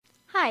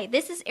Hi,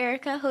 this is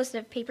Erica, host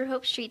of Paper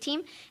Hope Street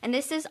Team, and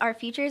this is Our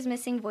Future is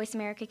Missing Voice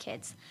America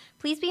Kids.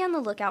 Please be on the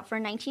lookout for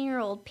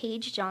 19-year-old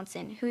Paige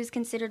Johnson, who is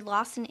considered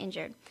lost and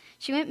injured.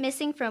 She went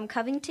missing from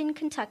Covington,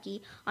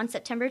 Kentucky on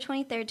September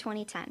 23,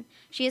 2010.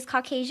 She is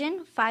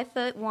Caucasian,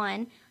 5'1",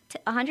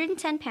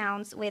 110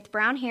 pounds, with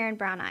brown hair and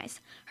brown eyes.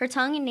 Her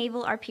tongue and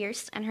navel are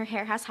pierced, and her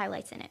hair has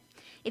highlights in it.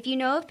 If you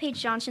know of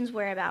Paige Johnson's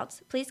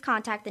whereabouts, please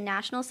contact the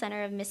National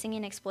Center of Missing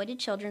and Exploited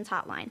Children's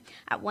hotline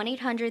at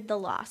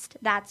 1-800-THE-LOST.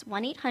 That's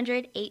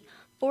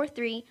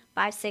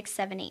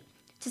 1-800-843-5678.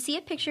 To see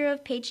a picture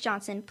of Paige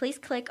Johnson, please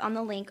click on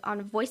the link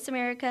on Voice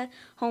America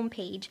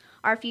homepage,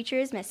 Our Future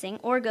is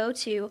Missing, or go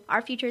to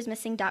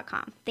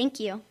ourfutureismissing.com. Thank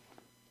you.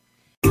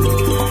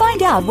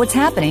 Find out what's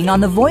happening on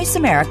the Voice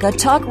America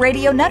Talk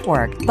Radio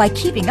Network by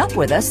keeping up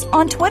with us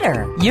on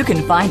Twitter. You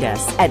can find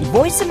us at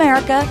Voice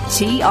America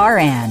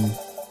TRN.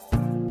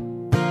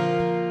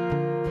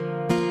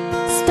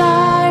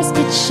 Stars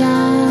could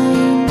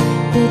shine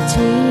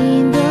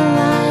between the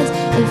lines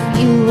if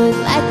you would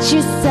let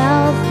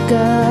yourself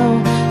go.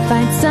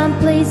 Find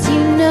someplace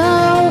you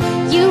know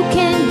you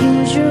can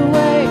use your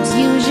words,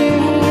 use your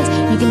hands.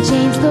 You can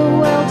change the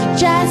world, you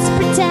just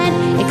pretend.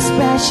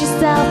 Express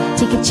yourself,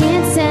 take a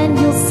chance and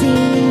you'll see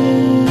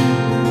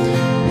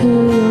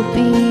who you'll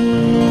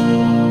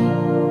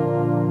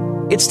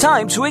be. It's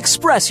time to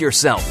express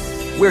yourself,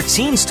 where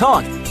teens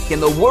talk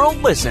and the world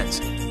listens.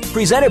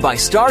 Presented by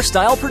Star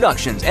Style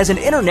Productions as an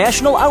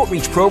international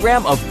outreach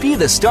program of Be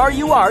the Star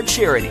You Are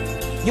charity.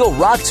 You'll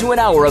rock to an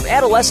hour of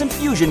adolescent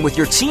fusion with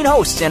your teen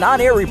hosts and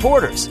on-air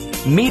reporters.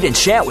 Meet and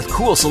chat with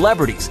cool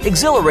celebrities,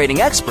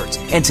 exhilarating experts,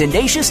 and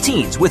tenacious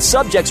teens with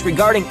subjects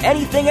regarding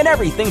anything and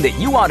everything that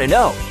you want to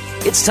know.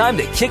 It's time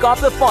to kick off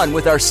the fun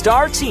with our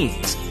star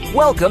teens.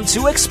 Welcome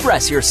to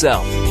Express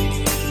Yourself.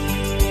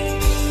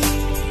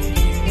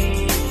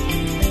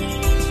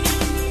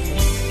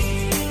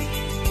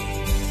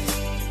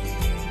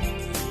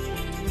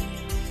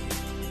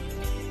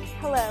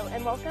 Hello,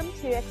 and welcome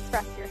to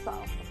Express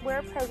Yourself. We're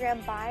a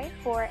program by,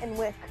 for, and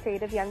with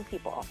creative young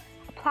people,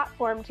 a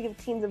platform to give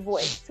teens a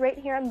voice right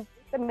here on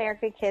the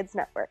America Kids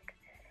Network.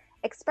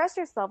 Express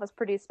Yourself is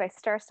produced by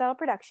Star Style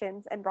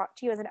Productions and brought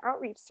to you as an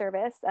outreach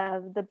service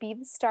of the Be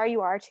the Star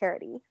You Are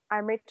charity.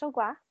 I'm Rachel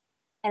Glass.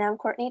 And I'm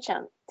Courtney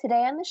Chung.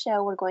 Today on the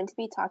show, we're going to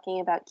be talking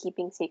about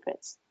keeping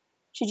secrets.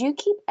 Should you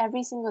keep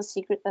every single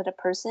secret that a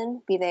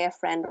person, be they a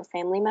friend or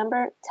family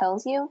member,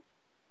 tells you?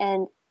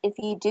 And if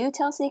you do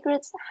tell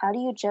secrets, how do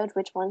you judge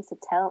which ones to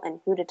tell and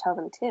who to tell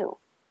them to?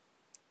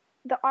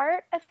 The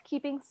art of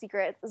keeping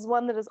secrets is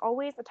one that is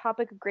always a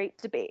topic of great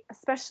debate,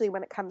 especially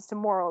when it comes to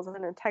morals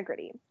and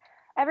integrity.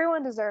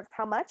 Everyone deserves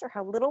how much or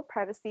how little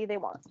privacy they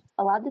want.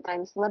 A lot of the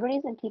time,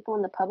 celebrities and people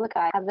in the public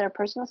eye have their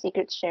personal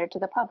secrets shared to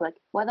the public,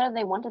 whether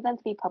they wanted them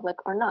to be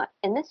public or not.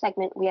 In this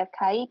segment, we have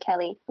Kai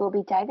Kelly, who will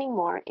be diving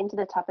more into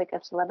the topic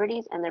of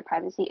celebrities and their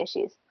privacy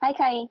issues. Hi,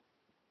 Kai.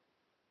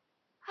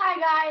 Hi,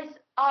 guys.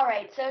 All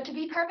right, so to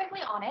be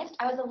perfectly honest,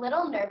 I was a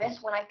little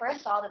nervous when I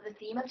first saw that the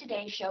theme of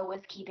today's show was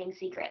keeping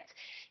secrets.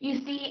 You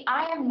see,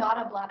 I am not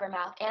a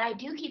blabbermouth, and I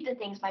do keep the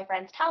things my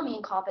friends tell me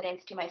in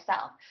confidence to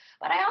myself.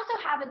 But I also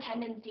have a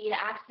tendency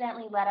to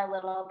accidentally let a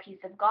little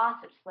piece of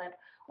gossip slip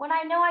when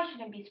I know I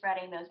shouldn't be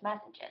spreading those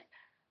messages.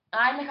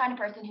 I'm the kind of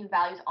person who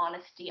values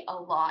honesty a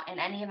lot, and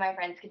any of my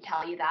friends could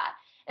tell you that.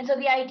 And so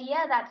the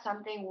idea that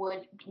something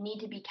would need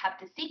to be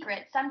kept a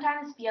secret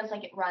sometimes feels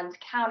like it runs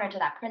counter to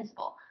that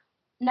principle.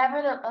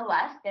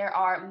 Nevertheless, there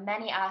are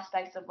many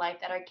aspects of life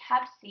that are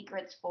kept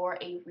secrets for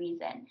a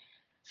reason.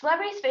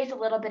 Celebrities face a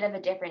little bit of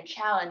a different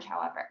challenge,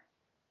 however.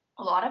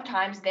 A lot of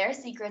times, their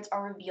secrets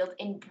are revealed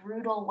in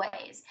brutal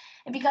ways.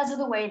 And because of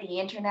the way the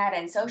internet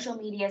and social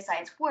media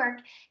sites work,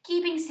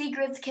 keeping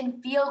secrets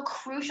can feel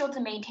crucial to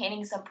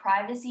maintaining some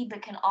privacy,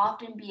 but can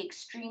often be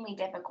extremely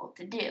difficult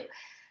to do.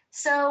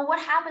 So what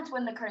happens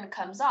when the curtain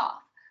comes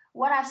off?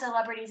 What have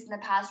celebrities in the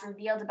past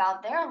revealed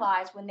about their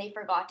lives when they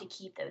forgot to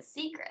keep those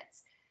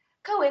secrets?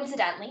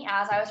 Coincidentally,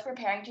 as I was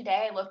preparing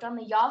today, I looked on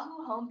the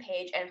Yahoo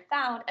homepage and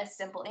found a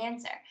simple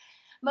answer.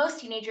 Most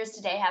teenagers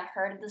today have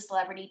heard of the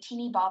celebrity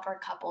teeny bopper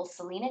couple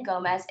Selena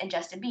Gomez and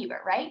Justin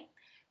Bieber, right?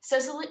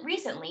 So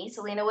recently,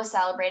 Selena was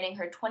celebrating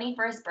her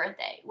 21st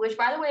birthday, which,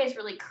 by the way, is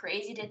really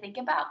crazy to think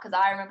about because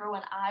I remember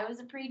when I was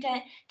a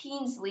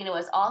preteen, Selena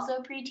was also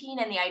a preteen,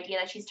 and the idea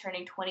that she's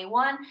turning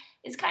 21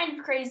 is kind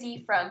of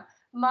crazy from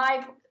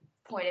my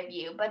point of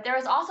view, but there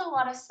was also a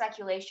lot of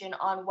speculation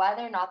on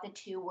whether or not the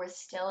two were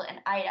still an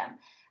item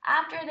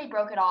after they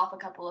broke it off a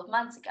couple of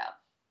months ago.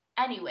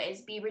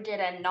 Anyways, Bieber did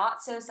a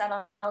not so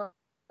subtle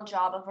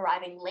job of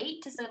arriving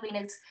late to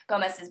Selena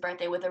Gomez's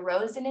birthday with a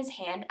rose in his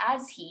hand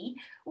as he,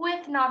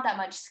 with not that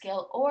much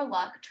skill or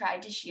luck,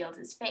 tried to shield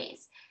his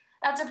face.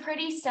 That's a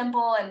pretty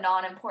simple and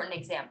non-important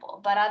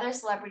example, but other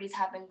celebrities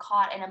have been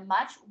caught in a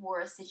much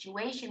worse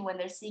situation when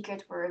their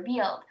secrets were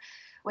revealed.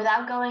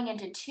 Without going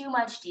into too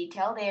much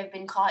detail, they have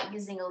been caught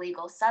using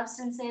illegal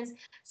substances,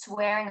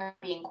 swearing or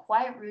being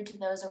quite rude to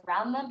those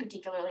around them,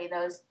 particularly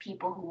those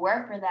people who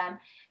work for them,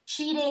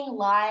 cheating,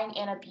 lying,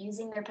 and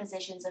abusing their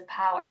positions of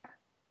power.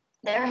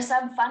 There are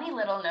some funny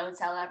little known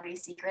celebrity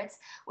secrets,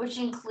 which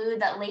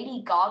include that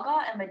Lady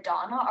Gaga and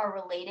Madonna are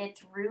related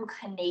through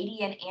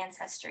Canadian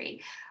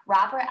ancestry.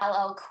 Rapper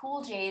LL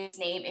Cool J's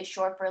name is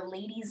short for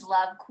Ladies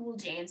Love Cool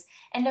James,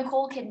 and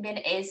Nicole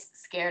Kidman is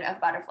scared of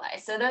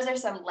butterflies. So those are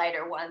some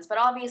lighter ones, but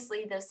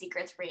obviously those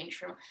secrets range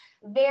from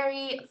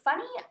very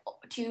funny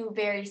to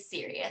very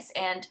serious.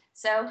 And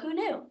so who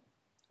knew?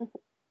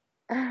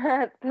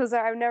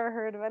 I've never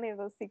heard of any of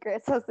those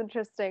secrets. That's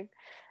interesting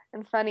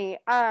and funny.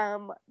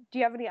 Do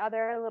you have any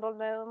other little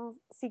known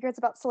secrets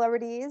about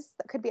celebrities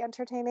that could be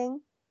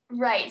entertaining?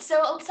 Right.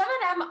 So some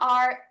of them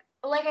are,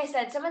 like I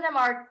said, some of them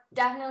are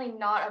definitely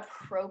not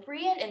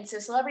appropriate. And so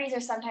celebrities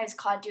are sometimes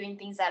caught doing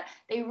things that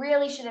they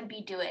really shouldn't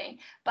be doing.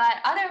 But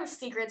other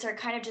secrets are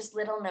kind of just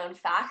little known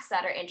facts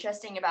that are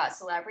interesting about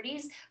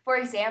celebrities. For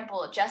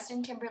example,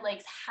 Justin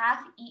Timberlake's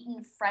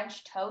half-eaten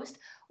French toast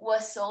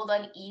was sold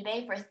on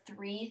eBay for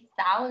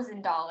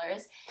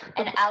 $3,000.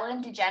 And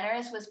Ellen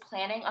DeGeneres was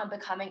planning on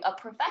becoming a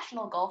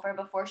professional golfer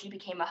before she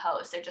became a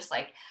host. So just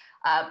like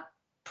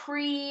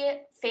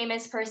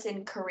pre-famous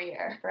person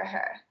career for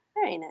her.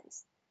 Very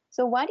nice.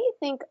 So why do you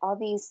think all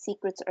these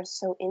secrets are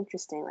so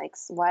interesting? Like,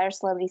 why are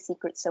celebrity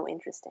secrets so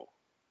interesting?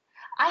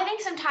 I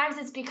think sometimes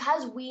it's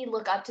because we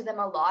look up to them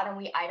a lot and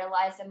we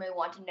idolize them and we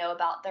want to know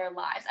about their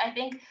lives. I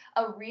think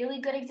a really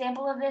good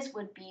example of this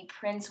would be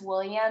Prince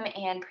William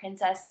and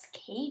Princess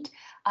Kate.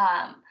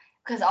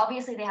 Because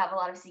obviously they have a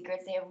lot of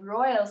secrets. They have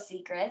royal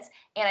secrets,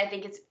 and I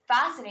think it's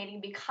fascinating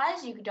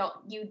because you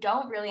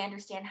don't really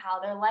understand how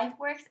their life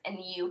works, and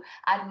you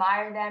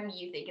admire them.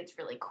 You think it's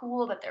really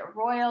cool that they're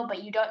royal,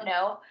 but you don't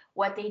know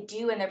what they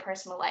do in their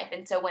personal life.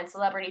 And so when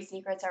celebrity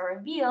secrets are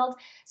revealed,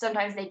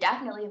 sometimes they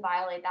definitely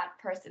violate that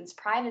person's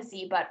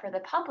privacy, but for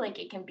the public,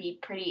 it can be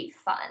pretty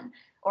fun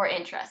or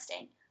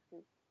interesting.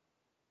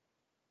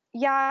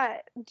 Yeah.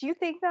 Do you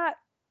think that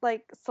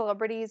like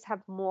celebrities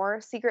have more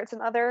secrets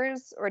than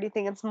others, or do you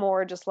think it's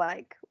more just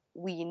like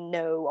we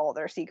know all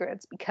their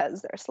secrets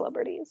because they're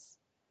celebrities?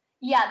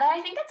 Yeah,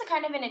 I think that's a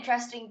kind of an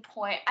interesting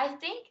point. I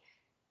think,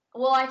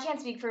 well, I can't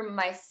speak for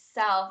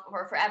myself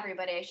or for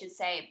everybody, I should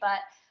say, but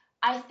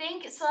I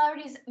think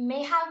celebrities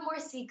may have more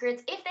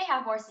secrets. If they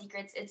have more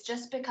secrets, it's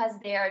just because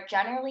they are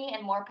generally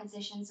in more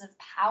positions of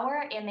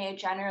power and they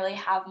generally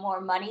have more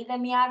money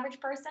than the average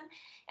person.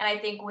 And I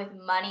think with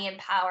money and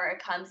power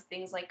comes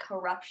things like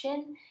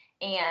corruption,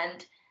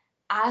 and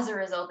as a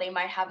result, they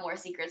might have more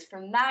secrets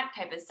from that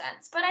type of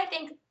sense. But I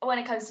think when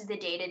it comes to the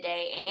day to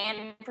day,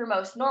 and for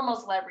most normal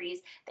celebrities,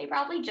 they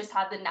probably just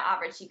have the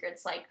average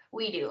secrets like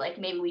we do. Like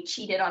maybe we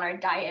cheated on our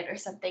diet or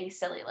something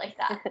silly like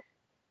that.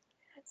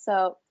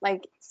 So,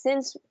 like,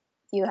 since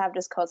you have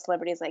just called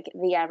celebrities like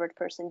the average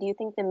person, do you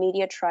think the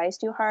media tries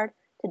too hard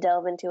to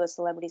delve into a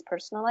celebrity's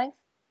personal life?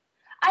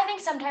 I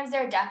think sometimes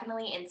there are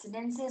definitely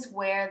incidences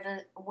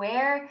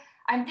where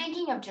I'm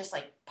thinking of just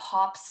like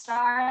pop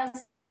stars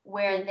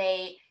where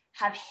they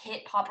have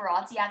hit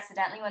paparazzi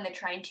accidentally when they're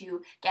trying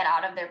to get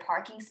out of their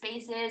parking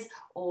spaces,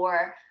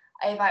 or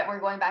if I were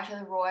going back to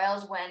the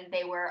Royals when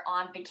they were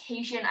on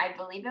vacation, I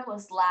believe it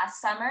was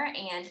last summer,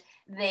 and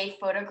they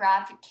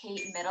photographed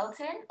Kate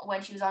Middleton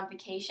when she was on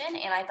vacation,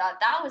 and I thought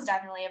that was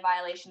definitely a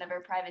violation of her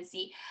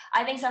privacy.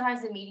 I think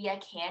sometimes the media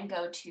can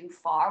go too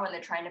far when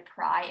they're trying to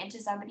pry into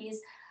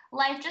somebody's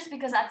life, just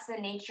because that's the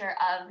nature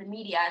of the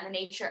media and the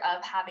nature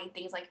of having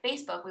things like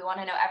Facebook. We want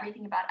to know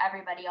everything about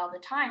everybody all the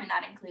time, and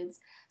that includes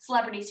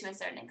celebrities to a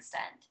certain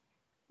extent.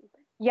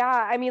 Yeah,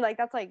 I mean, like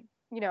that's like,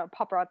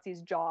 paparazzi's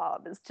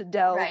job is to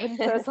delve Right.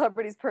 into a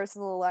celebrity's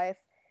personal life.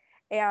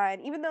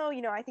 And even though,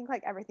 I think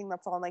like everything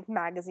that's on like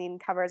magazine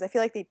covers, I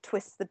feel like they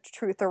twist the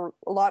truth a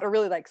lot, or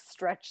really like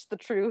stretch the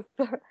truth.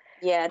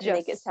 Yeah, to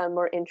make it sound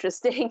more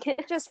interesting.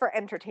 Just for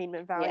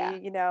entertainment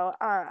value,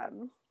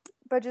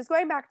 But just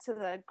going back to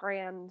the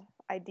grand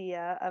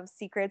idea of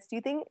secrets, do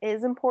you think it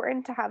is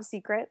important to have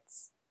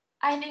secrets?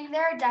 I think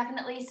there are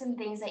definitely some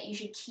things that you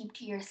should keep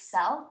to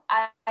yourself.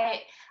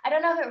 I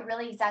don't know if it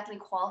really exactly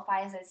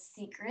qualifies as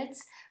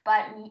secrets,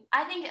 but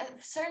I think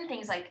certain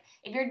things, like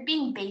if you're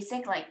being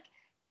basic, like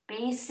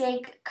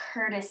basic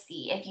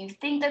courtesy, if you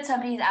think that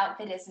somebody's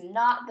outfit is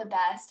not the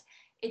best,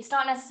 it's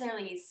not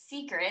necessarily a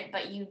secret,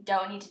 but you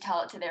don't need to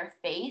tell it to their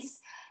face.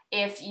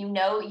 If you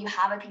know you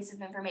have a piece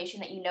of information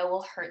that you know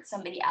will hurt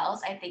somebody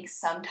else, I think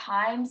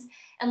sometimes,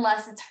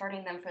 unless it's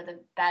hurting them for the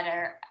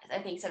better, I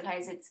think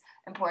sometimes it's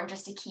important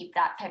just to keep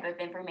that type of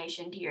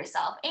information to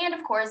yourself. And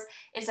of course,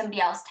 if somebody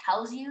else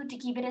tells you to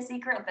keep it a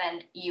secret,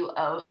 then you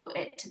owe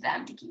it to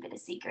them to keep it a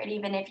secret,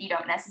 even if you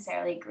don't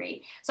necessarily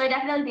agree. So I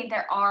definitely think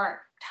there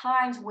are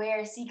times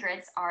where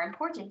secrets are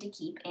important to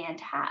keep and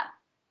to have.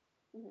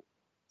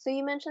 So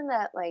you mentioned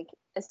that like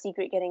a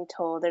secret getting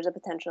told, there's a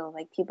potential of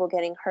like people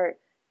getting hurt.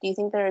 Do you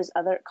think there's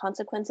other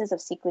consequences of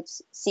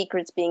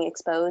secrets being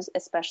exposed,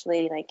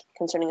 especially like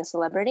concerning a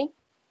celebrity?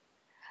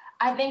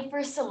 I think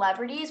for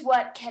celebrities,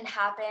 what can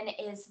happen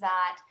is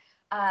that,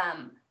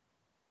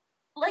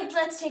 like,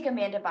 let's take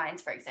Amanda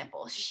Bynes, for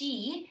example.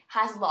 She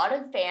has a lot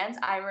of fans.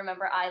 I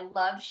remember I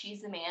loved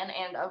She's the Man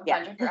and a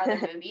bunch of her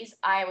other movies.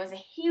 I was a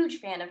huge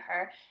fan of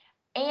her.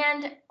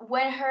 And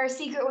when her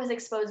secret was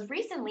exposed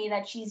recently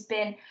that she's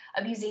been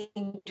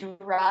abusing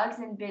drugs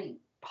and been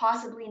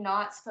possibly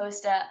not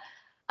supposed to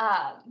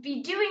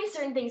be doing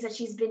certain things that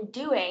she's been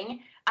doing,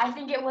 I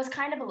think it was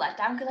kind of a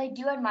letdown because I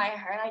do admire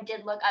her and I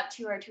did look up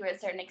to her to a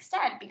certain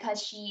extent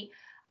because she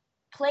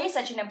plays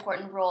such an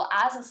important role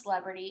as a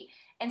celebrity.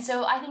 And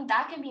so I think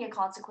that can be a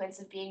consequence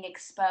of being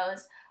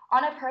exposed.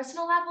 On a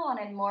personal level, on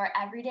a more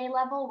everyday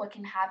level, what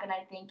can happen,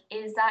 I think,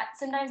 is that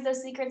sometimes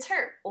those secrets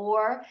hurt,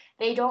 or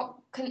they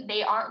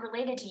aren't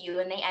related to you,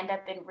 and they end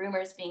up in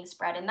rumors being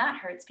spread, and that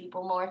hurts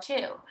people more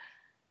too.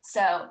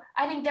 So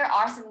I think there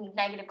are some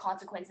negative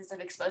consequences of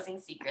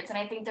exposing secrets, and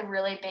I think the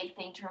really big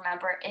thing to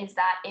remember is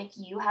that if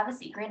you have a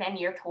secret and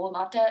you're told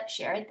not to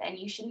share it, then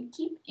you shouldn't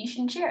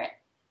share it.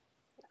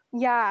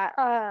 Yeah,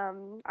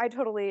 I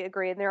totally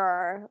agree. There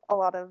are a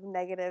lot of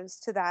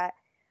negatives to that.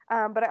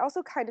 But I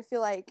also kind of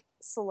feel like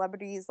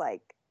celebrities,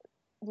 like,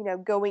 you know,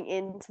 going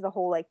into the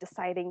whole, like,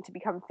 deciding to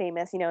become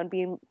famous, you know, and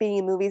being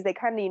in movies, they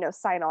kind of, you know,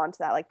 sign on to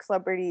that. Like,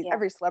 celebrities,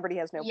 every celebrity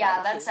has no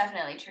Yeah, privacy. that's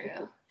definitely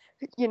true.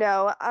 You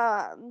know,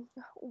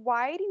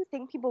 why do you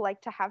think people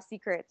like to have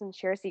secrets and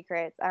share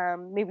secrets,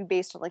 maybe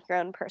based on, like, your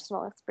own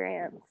personal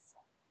experience?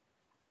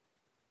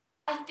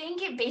 I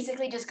think it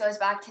basically just goes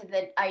back to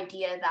the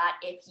idea that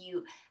if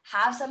you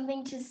have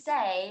something to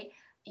say,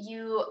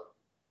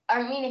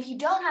 if you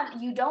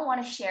don't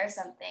want to share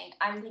something,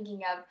 I'm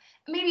thinking of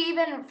maybe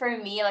even for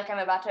me, like I'm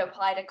about to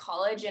apply to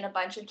college and a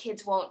bunch of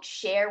kids won't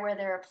share where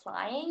they're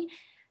applying.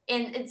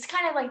 And it's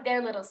kind of like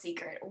their little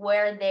secret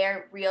where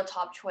their real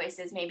top choice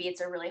is. Maybe it's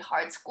a really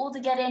hard school to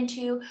get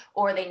into,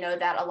 or they know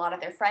that a lot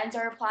of their friends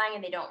are applying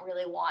and they don't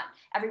really want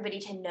everybody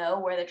to know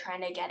where they're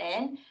trying to get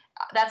in.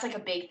 That's like a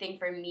big thing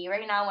for me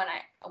right now when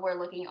we're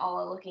looking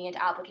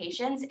into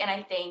applications. And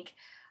I think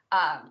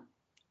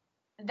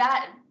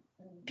that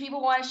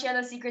people want to share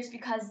those secrets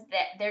because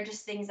they're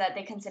just things that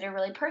they consider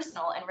really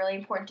personal and really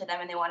important to them,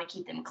 and they want to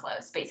keep them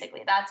close.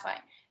 Basically, that's my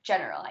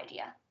general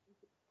idea.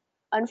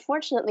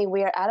 Unfortunately,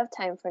 we are out of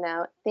time for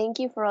now. Thank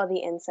you for all the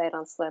insight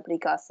on celebrity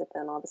gossip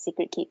and all the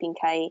secret keeping,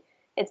 Kai.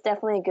 It's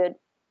definitely good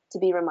to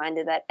be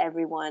reminded that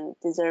everyone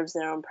deserves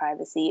their own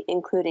privacy,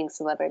 including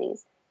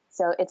celebrities.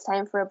 So it's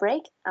time for a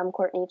break. I'm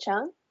Courtney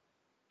Chung.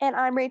 And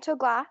I'm Rachel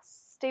Glass.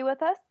 Stay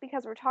with us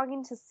because we're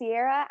talking to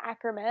Sierra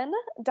Ackerman,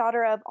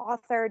 daughter of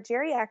author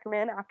Jerry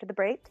Ackerman, after the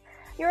break.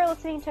 You're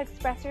listening to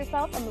Express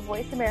Yourself on the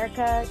Voice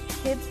America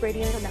Kids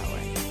Radio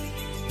Network.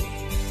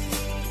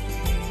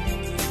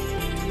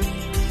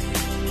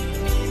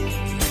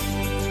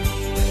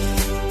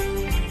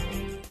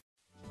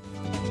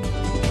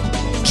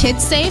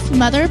 Kids safe,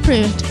 mother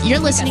approved. You're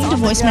listening to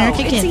Voice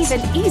America Kids.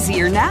 It's even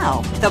easier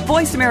now. The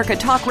Voice America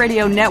Talk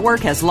Radio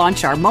Network has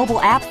launched our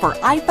mobile app for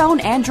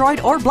iPhone,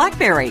 Android, or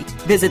BlackBerry.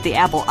 Visit the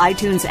Apple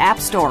iTunes App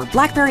Store,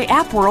 BlackBerry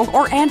App World,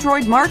 or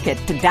Android Market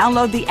to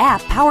download the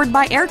app powered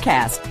by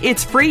Aircast.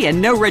 It's free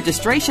and no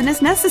registration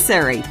is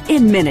necessary.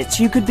 In minutes,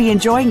 you could be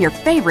enjoying your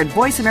favorite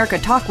Voice America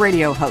Talk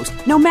Radio host,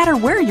 no matter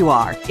where you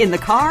are. In the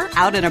car,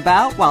 out and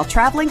about, while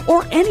traveling,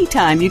 or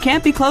anytime you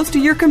can't be close to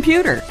your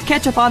computer.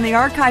 Catch up on the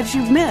archives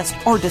you've missed,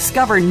 or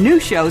discover new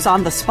shows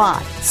on the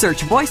spot.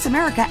 Search Voice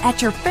America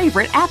at your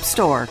favorite app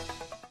store.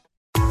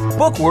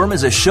 Bookworm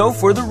is a show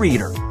for the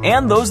reader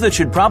and those that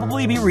should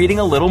probably be reading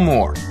a little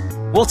more.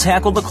 We'll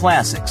tackle the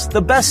classics,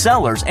 the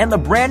bestsellers, and the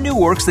brand new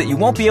works that you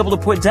won't be able to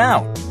put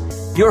down.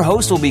 Your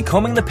host will be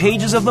combing the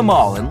pages of them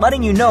all and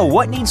letting you know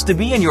what needs to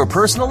be in your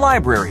personal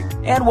library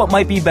and what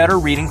might be better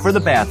reading for the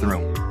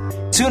bathroom.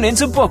 Tune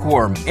into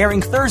Bookworm,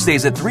 airing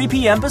Thursdays at 3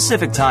 p.m.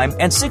 Pacific Time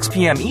and 6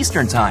 p.m.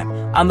 Eastern Time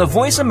on the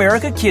Voice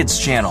America Kids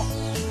channel.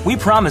 We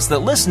promise that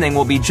listening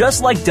will be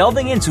just like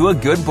delving into a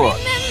good book.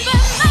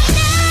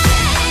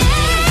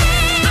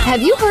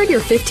 Have you heard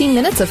your 15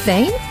 minutes of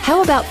fame?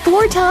 How about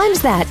 4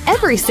 times that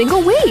every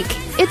single week?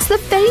 It's the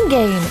Fame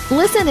Game.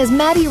 Listen as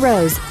Maddie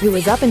Rose, who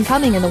is up and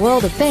coming in the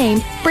world of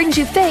fame, brings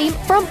you fame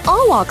from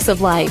all walks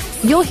of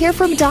life. You'll hear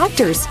from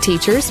doctors,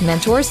 teachers,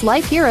 mentors,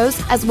 life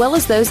heroes, as well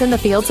as those in the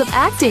fields of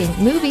acting,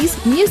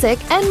 movies, music,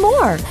 and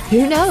more.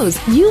 Who knows?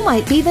 You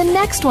might be the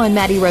next one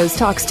Maddie Rose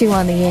talks to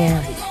on the air.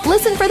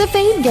 Listen for the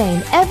Fame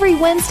Game every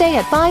Wednesday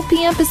at 5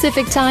 p.m.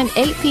 Pacific Time,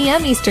 8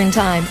 p.m. Eastern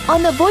Time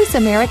on the Voice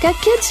America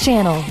Kids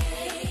channel.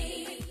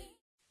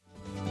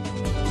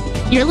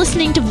 You're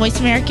listening to Voice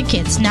America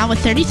Kids, now with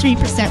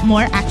 33%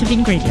 more active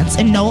ingredients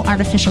and no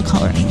artificial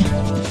coloring.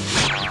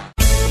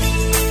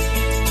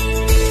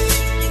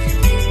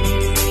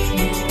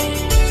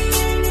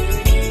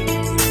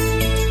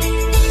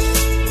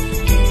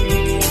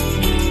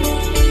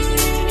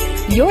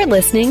 You're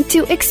listening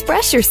to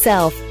Express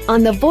Yourself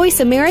on the Voice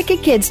America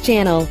Kids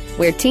channel,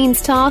 where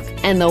teens talk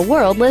and the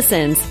world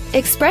listens.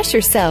 Express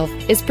Yourself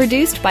is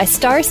produced by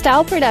Star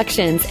Style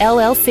Productions,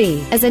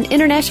 LLC, as an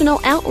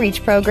international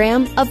outreach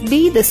program of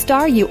Be the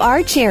Star You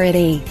Are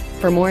charity.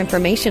 For more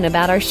information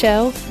about our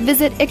show,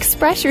 visit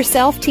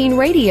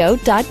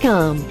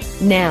ExpressYourselfTeenRadio.com.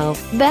 Now,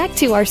 back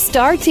to our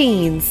star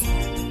teens.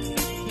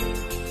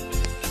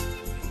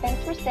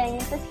 Thanks for staying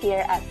with us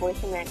here at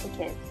Voice America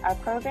Kids. Our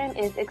program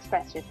is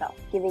Express Yourself,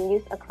 giving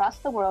youth across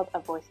the world a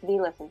voice to be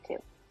listened to.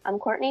 I'm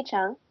Courtney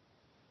Chung.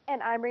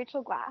 And I'm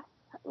Rachel Glass.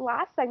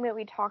 Last segment,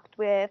 we talked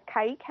with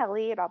Kai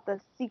Kelly about the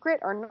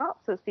secret or not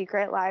so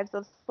secret lives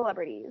of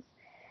celebrities.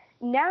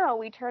 Now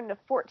we turn to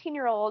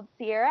 14-year-old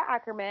Sierra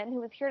Ackerman,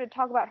 who is here to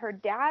talk about her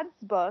dad's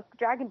book,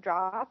 Dragon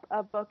Drop,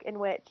 a book in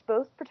which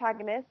both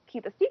protagonists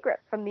keep a secret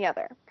from the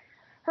other.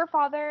 Her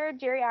father,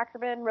 Jerry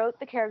Ackerman, wrote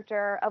the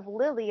character of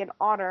Lily in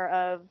honor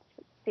of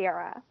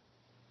Sierra.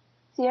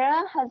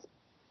 Sierra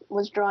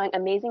was drawing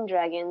amazing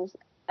dragons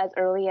as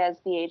early as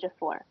the age of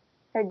 4.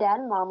 Her dad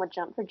and mom would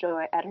jump for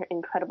joy at her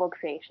incredible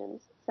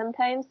creations.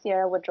 Sometimes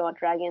Sierra would draw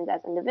dragons as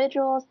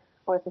individuals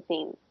or with a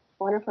theme.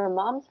 One of her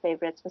mom's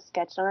favorites was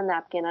sketched on a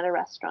napkin at a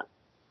restaurant.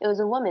 It was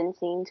a woman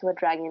singing to a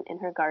dragon in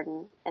her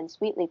garden and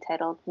sweetly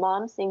titled,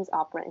 Mom Sings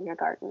Opera in Her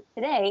Garden.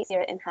 Today,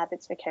 Sierra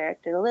inhabits her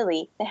character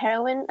Lily, the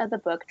heroine of the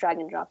book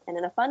Dragon Drop, and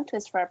in a fun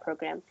twist for our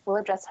program, we'll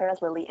address her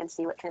as Lily and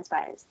see what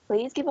transpires.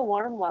 Please give a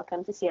warm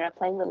welcome to Sierra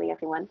playing Lily,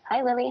 everyone.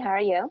 Hi, Lily. How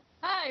are you?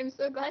 Hi, I'm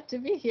so glad to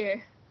be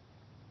here.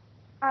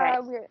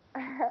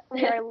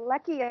 We are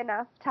lucky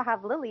enough to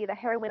have Lily, the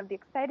heroine of the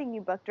exciting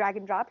new book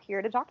Dragon Drop,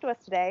 here to talk to us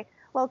today.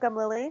 Welcome,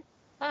 Lily.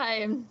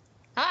 Hi.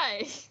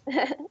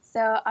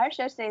 So our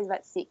show today is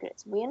about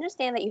secrets. We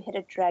understand that you hid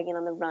a dragon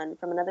on the run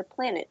from another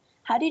planet.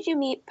 How did you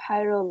meet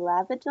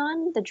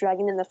Pyrolavadon, the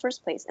dragon, in the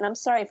first place? And I'm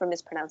sorry if I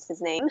mispronounced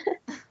his name.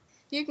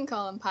 You can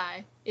call him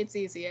Pi. It's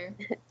easier.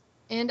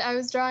 And I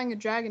was drawing a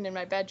dragon in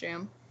my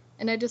bedroom,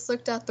 and I just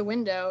looked out the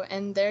window,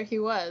 and there he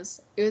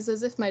was. It was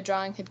as if my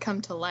drawing had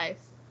come to life.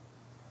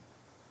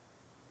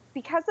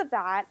 Because of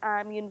that,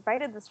 you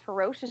invited this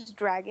ferocious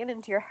dragon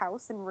into your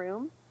house and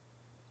room.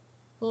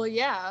 Well,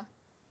 yeah.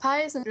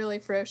 Pi isn't really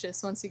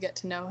ferocious once you get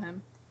to know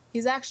him.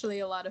 He's actually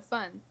a lot of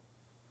fun.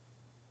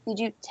 Did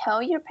you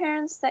tell your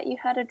parents that you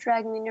had a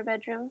dragon in your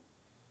bedroom?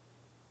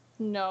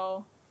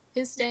 No.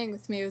 His staying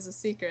with me was a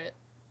secret.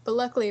 But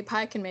luckily,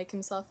 Pi can make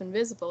himself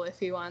invisible if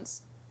he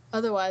wants.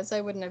 Otherwise, I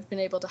wouldn't have been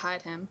able to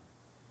hide him.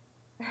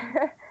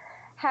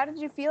 How did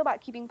you feel about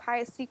keeping Pi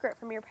a secret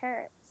from your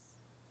parents?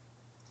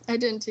 I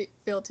didn't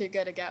feel too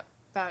good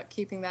about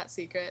keeping that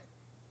secret.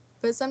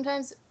 But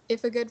sometimes,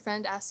 if a good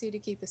friend asks you to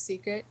keep a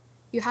secret,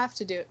 you have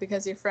to do it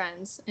because you're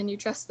friends, and you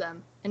trust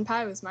them. And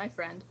Pi was my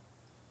friend.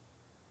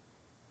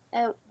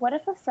 What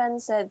if a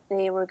friend said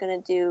they were going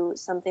to do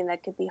something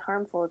that could be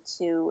harmful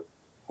to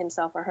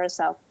himself or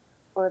herself,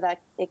 or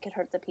that it could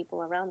hurt the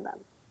people around them?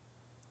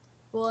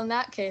 Well, in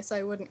that case,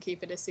 I wouldn't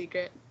keep it a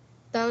secret.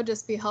 That would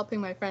just be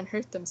helping my friend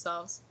hurt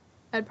themselves.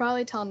 I'd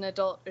probably tell an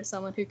adult or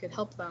someone who could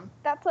help them.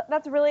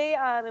 That's really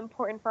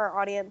important for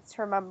our audience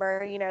to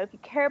remember. You know, if you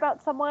care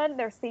about someone,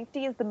 their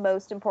safety is the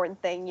most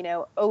important thing, you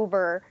know,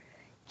 over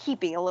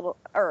keeping a little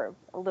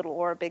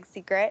or a big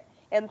secret.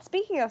 And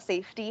speaking of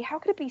safety, how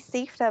could it be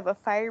safe to have a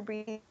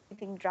fire-breathing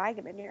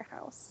dragon in your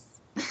house?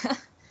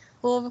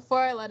 Well, before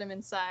I let him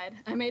inside,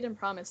 I made him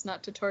promise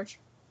not to torch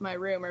my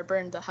room or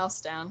burn the house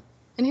down.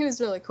 And he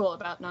was really cool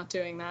about not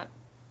doing that.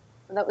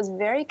 That was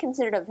very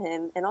considerate of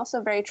him and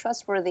also very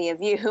trustworthy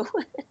of you.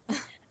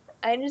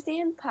 I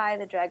understand Pi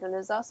the dragon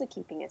was also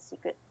keeping a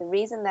secret, the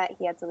reason that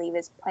he had to leave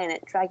his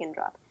planet Dragon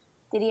Drop.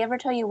 Did he ever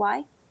tell you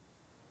why?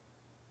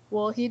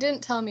 Well, he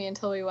didn't tell me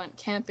until we went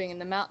camping in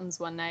the mountains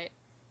one night,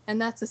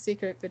 and that's a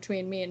secret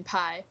between me and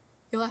Pi.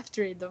 You'll have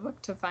to read the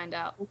book to find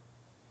out.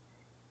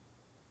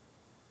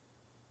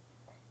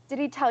 Did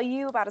he tell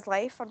you about his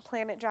life on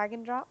planet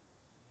Dragon Drop?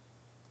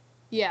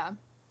 Yeah.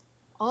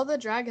 All the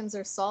dragons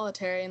are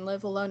solitary and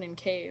live alone in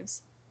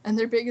caves, and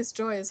their biggest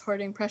joy is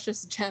hoarding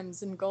precious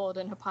gems and gold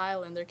in a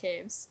pile in their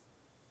caves.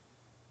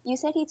 You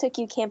said he took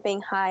you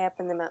camping high up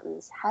in the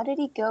mountains. How did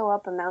he go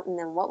up a mountain,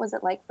 and what was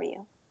it like for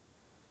you?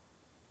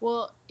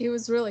 Well, it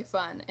was really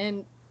fun,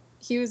 and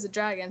he was a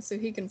dragon, so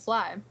he can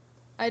fly.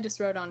 I just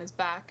rode on his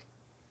back.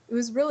 It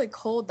was really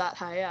cold that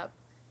high up,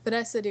 but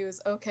I said he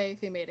was okay if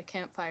he made a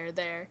campfire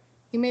there.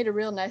 He made a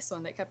real nice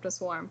one that kept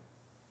us warm.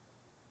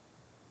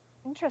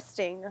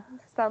 Interesting.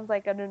 Sounds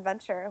like an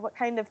adventure. What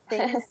kind of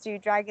things do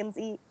dragons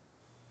eat?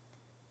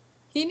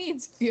 He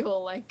needs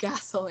fuel like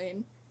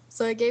gasoline,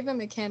 so I gave him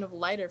a can of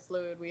lighter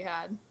fluid we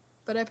had,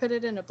 but I put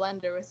it in a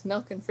blender with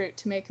milk and fruit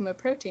to make him a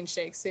protein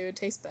shake so it would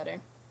taste better.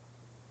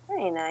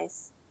 Very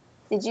nice.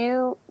 What'd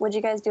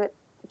you guys do at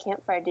the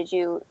campfire? Did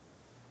you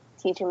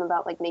teach him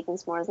about, like, making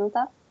s'mores and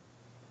stuff?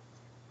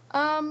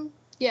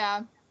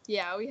 Yeah,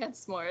 we had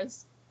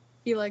s'mores.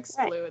 He likes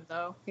fluid,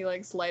 though. He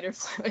likes lighter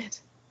fluid.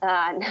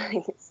 Ah,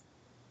 nice.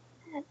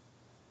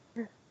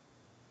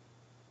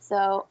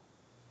 So,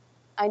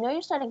 I know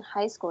you're starting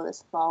high school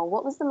this fall.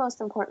 What was the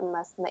most important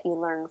lesson that you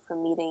learned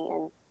from meeting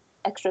an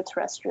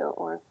extraterrestrial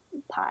or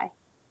Pi?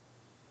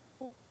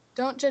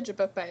 Don't judge a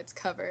book by its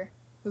cover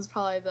was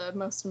probably the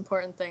most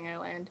important thing I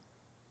learned.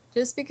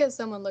 Just because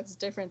someone looks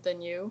different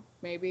than you,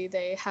 maybe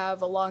they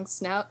have a long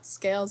snout,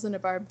 scales, and a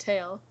barbed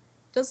tail,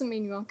 doesn't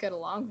mean you won't get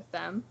along with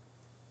them.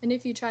 And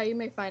if you try, you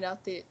may find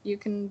out that you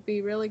can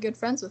be really good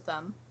friends with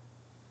them.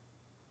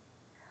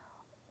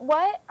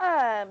 What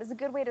is a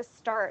good way to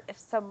start if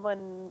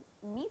someone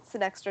meets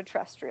an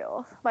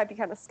extraterrestrial? Might be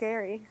kind of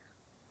scary.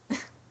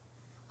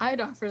 I'd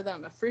offer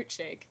them a fruit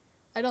shake.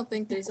 I don't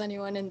think there's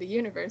anyone in the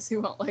universe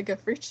who won't like a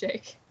fruit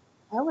shake.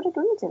 I would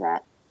agree to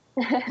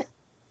that.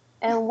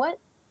 And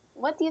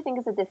what do you think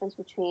is the difference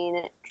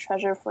between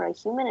treasure for a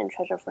human and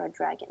treasure for a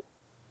dragon?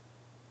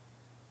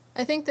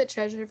 I think that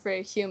treasure for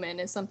a human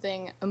is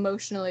something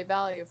emotionally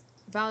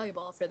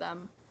valuable for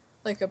them,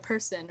 like a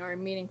person or a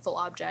meaningful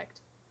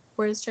object,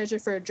 whereas treasure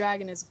for a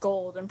dragon is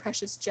gold and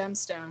precious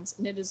gemstones,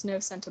 and it has no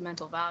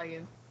sentimental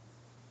value.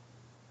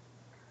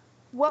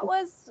 What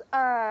was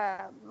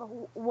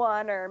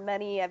one or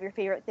many of your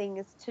favorite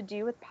things to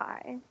do with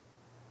Pi?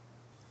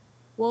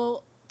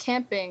 Well,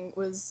 camping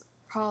was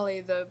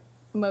probably the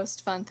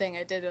most fun thing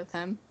I did with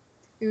him.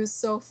 It was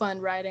so fun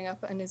riding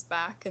up on his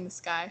back in the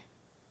sky.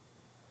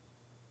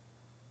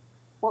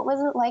 What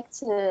was it like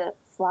to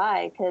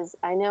fly? Because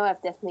I know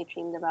I've definitely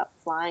dreamed about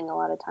flying a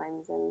lot of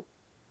times, and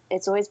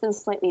it's always been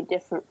slightly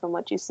different from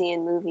what you see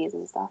in movies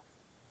and stuff.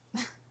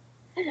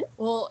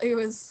 Well, it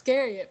was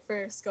scary at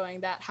first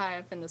going that high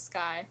up in the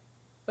sky,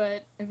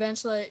 but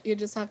eventually you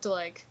just have to,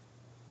 like,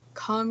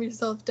 calm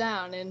yourself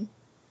down and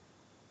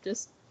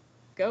just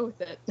go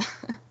with it.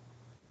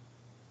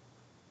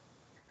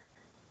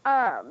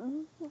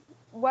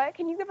 What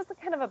can you give us a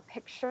kind of a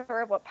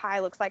picture of what Pi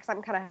looks like? So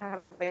I'm kind of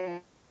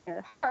having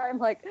I'm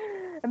like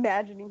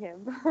imagining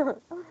him.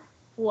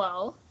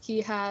 Well, he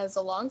has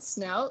a long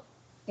snout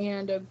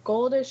and a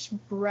goldish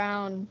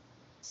brown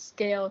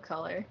scale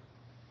color,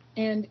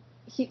 and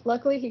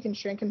luckily he can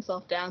shrink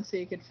himself down so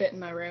he could fit in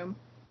my room,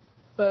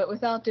 but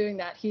without doing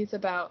that he's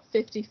about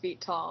 50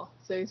 feet tall,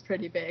 so he's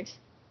pretty big.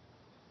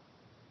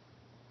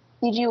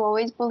 Did you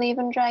always believe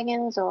in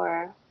dragons,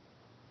 or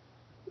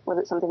was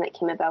it something that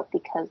came about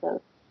because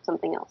of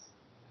something else?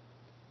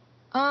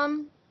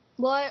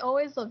 Well, I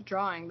always loved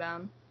drawing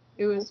them.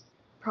 It was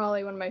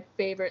probably one of my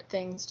favorite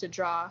things to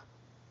draw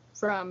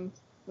from,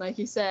 like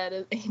you said,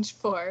 at age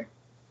 4.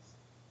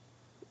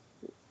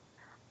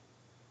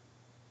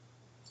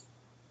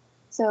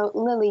 So,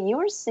 Lily, you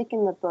were sick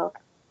in the book,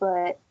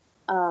 but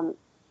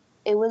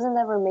it wasn't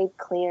ever made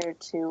clear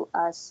to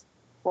us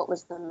what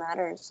was the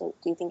matter. So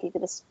do you think you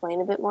could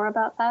explain a bit more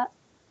about that?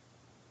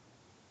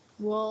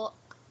 Well,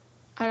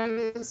 I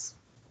was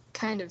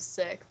kind of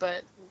sick,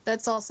 but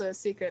that's also a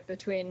secret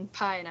between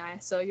Pi and I,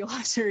 so you'll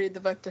have to read the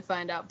book to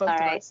find out both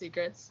of our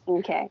secrets.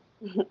 Okay.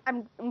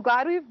 I'm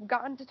glad we've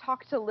gotten to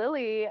talk to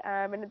Lily,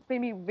 and it's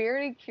made me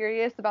very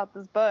curious about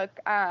this book.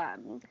 I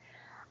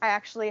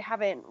actually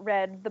haven't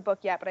read the book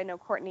yet, but I know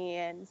Courtney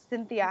and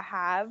Cynthia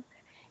have,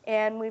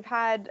 and we've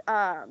had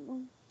a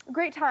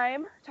great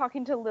time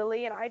talking to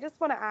Lily, and I just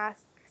want to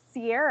ask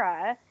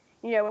Sierra,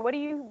 you know, what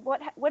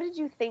did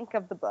you think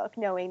of the book,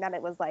 knowing that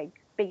it was, like,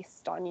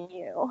 based on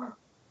you?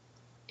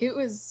 It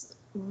was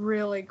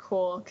really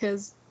cool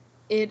because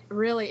it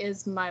really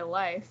is my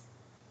life.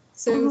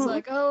 So it was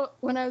like,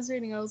 when I was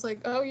reading, I was like,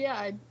 oh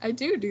yeah, I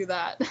do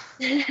that.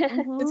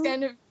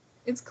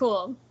 It's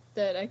cool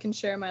that I can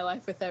share my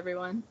life with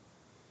everyone.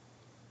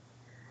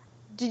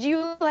 Did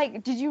you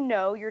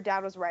know your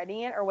dad was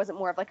writing it, or was it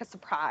more of like a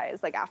surprise,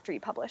 like after he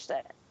published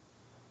it?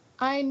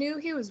 I knew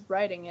he was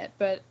writing it,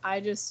 but I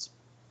just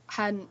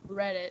hadn't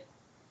read it.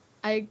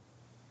 I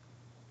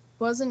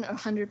wasn't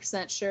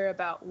 100% sure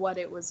about what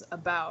it was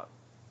about,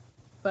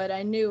 but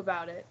I knew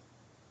about it.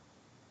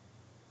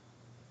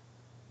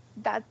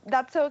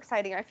 That's so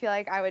exciting. I feel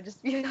like I would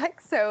just be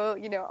like so,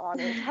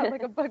 honored to have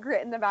like a book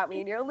written about me.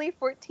 And you're only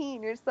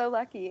 14. You're so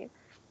lucky.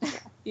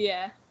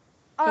 Yeah.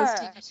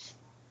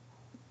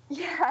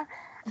 Yeah.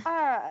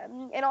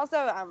 And also,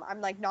 I'm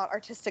like not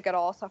artistic at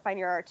all, so I find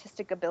your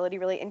artistic ability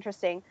really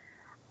interesting.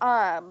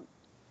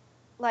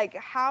 Like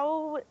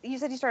how you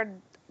said you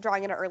started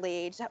drawing at an early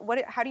age.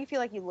 How do you feel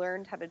like you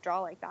learned how to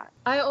draw like that?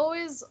 I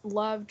always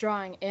loved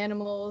drawing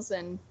animals,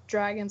 and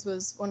dragons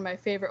was one of my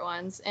favorite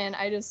ones. And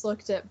I just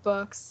looked at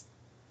books,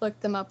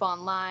 looked them up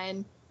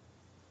online.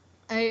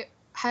 I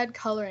had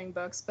coloring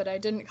books, but I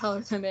didn't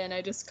color them in.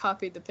 I just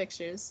copied the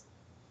pictures.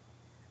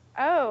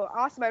 Oh,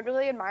 awesome. I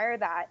really admire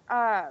that.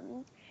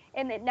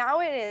 And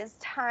now it is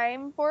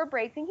time for a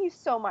break. Thank you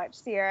so much,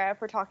 Sierra,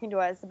 for talking to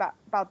us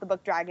about the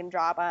book Dragon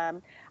Drop. I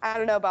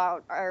don't know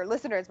about our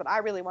listeners, but I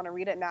really want to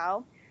read it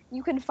now.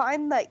 You can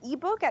find the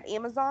ebook at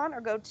Amazon or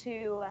go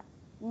to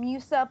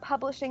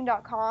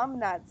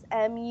musapublishing.com. That's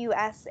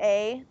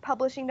MUSA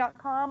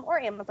publishing.com or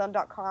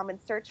Amazon.com and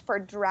search for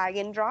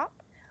Dragon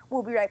Drop.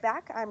 We'll be right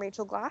back. I'm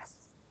Rachel Glass.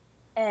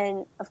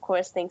 And, of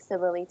course, thanks to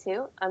Lily,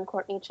 too. I'm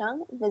Courtney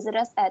Chung. Visit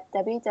us at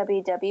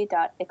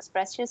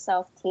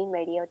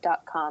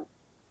www.expressyourselfteenradio.com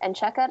and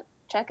check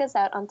us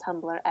out on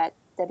Tumblr at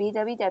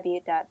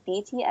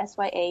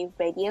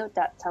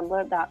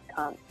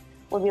www.btsyaradio.tumblr.com.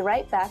 We'll be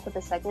right back with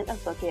a segment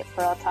of Book It,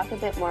 where I'll talk a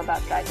bit more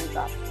about Dragon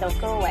Drop.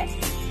 Don't go away.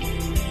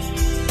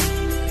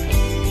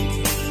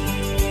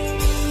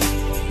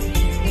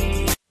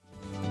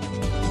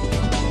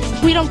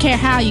 We don't care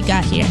how you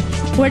got here.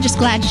 We're just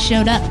glad you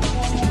showed up.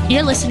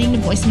 You're listening to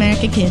Voice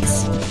America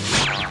Kids.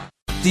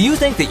 Do you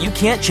think that you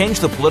can't change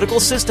the political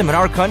system in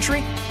our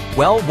country?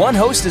 Well, one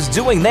host is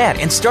doing that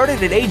and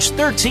started at age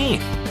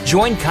 13.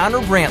 Join Connor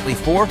Brantley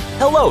for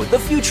Hello, the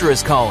Future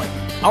is Calling.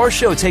 Our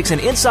show takes an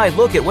inside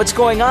look at what's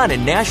going on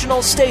in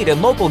national, state,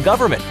 and local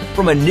government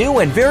from a new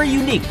and very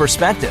unique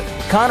perspective.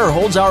 Connor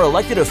holds our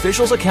elected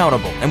officials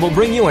accountable and will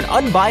bring you an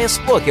unbiased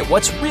look at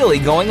what's really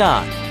going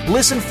on.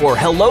 Listen for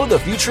Hello, the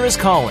Future is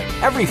Calling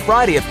every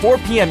Friday at 4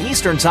 p.m.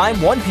 Eastern Time,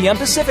 1 p.m.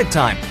 Pacific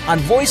Time on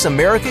Voice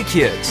America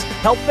Kids.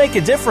 Help make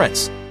a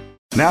difference.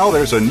 Now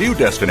there's a new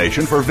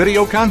destination for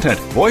video content,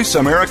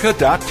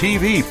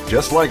 voiceamerica.tv,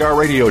 just like our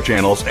radio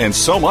channels and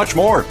so much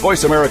more.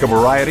 Voice America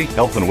Variety,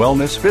 Health and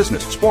Wellness,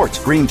 Business, Sports,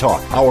 Green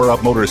Talk, Power Up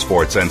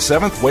Motorsports, and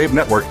Seventh Wave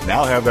Network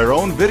now have their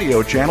own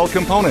video channel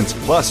components.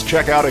 Plus,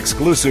 check out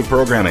exclusive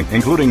programming,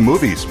 including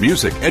movies,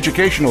 music,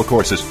 educational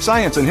courses,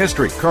 science and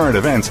history, current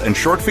events, and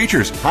short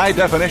features.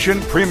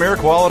 High-definition, premier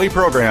quality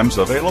programs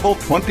available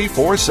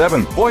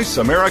 24/7.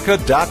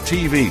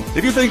 VoiceAmerica.tv.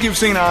 If you think you've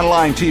seen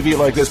online TV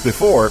like this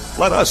before,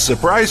 let us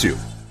surprise you.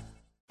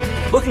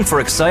 Looking for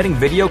exciting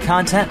video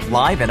content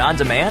live and on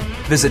demand?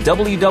 Visit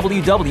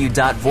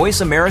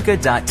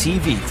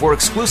www.voiceamerica.tv for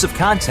exclusive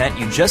content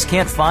you just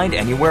can't find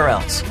anywhere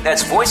else.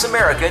 That's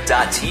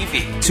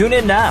voiceamerica.tv. Tune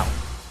in now.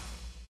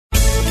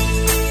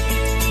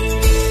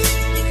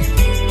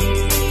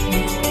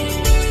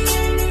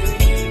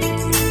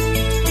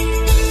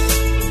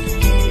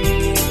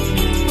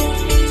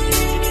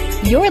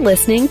 You're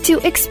listening to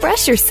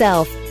Express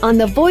Yourself on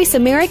the Voice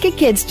America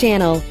Kids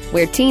channel,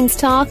 where teens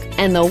talk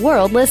and the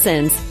world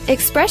listens.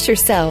 Express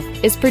Yourself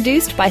is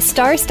produced by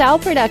Star Style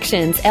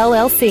Productions,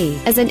 LLC,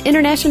 as an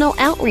international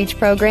outreach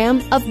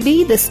program of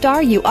Be the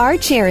Star You Are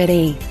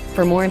charity.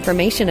 For more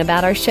information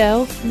about our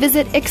show,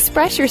 visit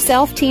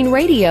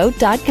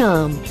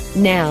ExpressYourselfTeenRadio.com.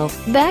 Now,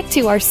 back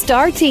to our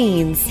star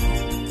teens.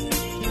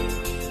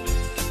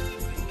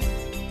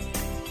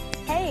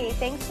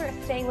 Thanks for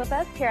staying with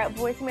us here at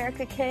Voice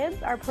America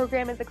Kids. Our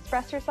program is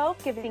Express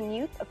Yourself, giving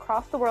youth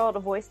across the world a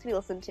voice to be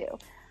listened to.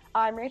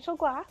 I'm Rachel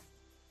Glass.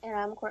 And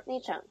I'm Courtney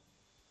Chung.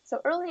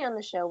 So early on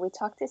the show, we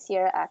talked to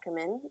Sierra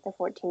Ackerman, the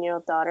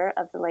 14-year-old daughter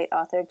of the late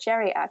author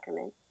Jerry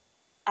Ackerman.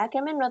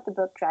 Ackerman wrote the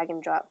book Dragon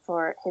Drop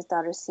for his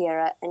daughter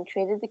Sierra and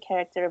created the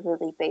character of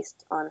Lily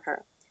based on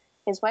her.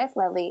 His wife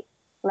Leslie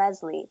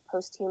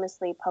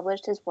posthumously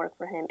published his work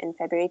for him in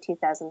February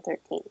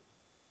 2013.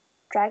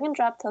 Dragon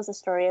Drop tells the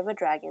story of a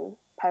dragon,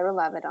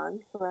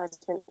 Pyrolabodon, who has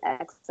been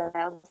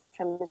exiled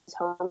from his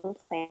home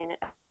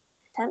planet.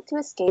 Attempt to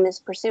escape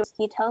his pursuers,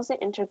 he tells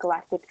the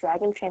intergalactic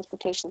dragon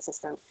transportation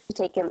system to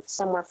take him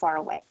somewhere far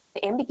away.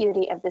 The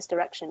ambiguity of this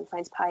direction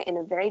finds Pi in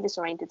a very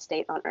disoriented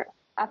state on Earth.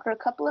 After a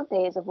couple of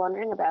days of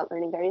wandering about,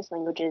 learning various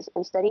languages,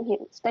 and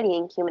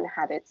studying human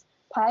habits,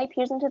 Pi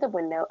peers into the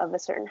window of a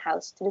certain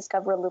house to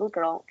discover a little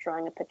girl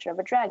drawing a picture of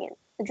a dragon.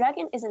 The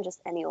dragon isn't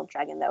just any old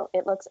dragon, though.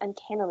 It looks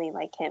uncannily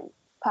like him.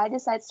 Pi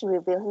decides to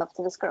reveal himself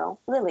to this girl,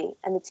 Lily,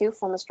 and the two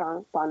form a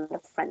strong bond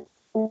of friends.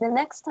 In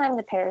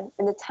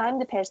the time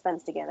the pair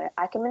spends together,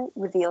 Ackerman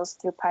reveals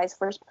through Pi's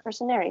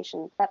first-person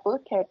narration that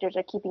both characters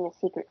are keeping a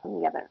secret from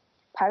the other.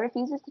 Pi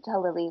refuses to tell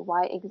Lily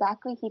why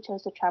exactly he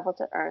chose to travel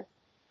to Earth,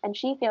 and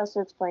she fails to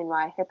explain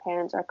why her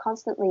parents are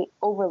constantly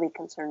overly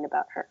concerned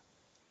about her.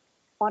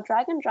 While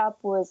Dragon Drop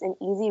was an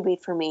easy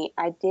read for me,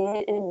 I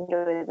did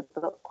enjoy the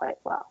book quite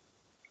well.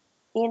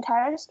 The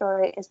entire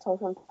story is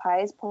told from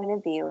Pi's point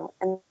of view,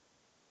 and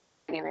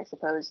I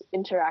suppose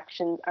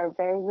interactions are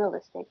very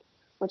realistic,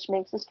 which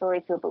makes the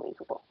story feel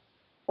believable.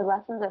 The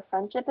lessons of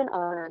friendship and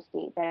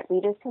honesty that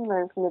readers can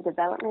learn from the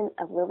development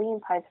of Lily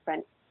and Pi's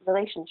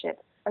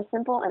relationship are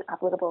simple and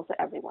applicable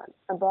to everyone.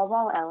 Above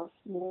all else,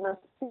 you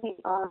must be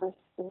honest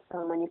with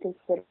someone you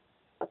consider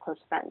a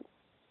close friend.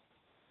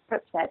 If they're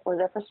upset or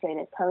they're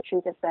frustrated, tell the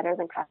truth is better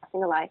than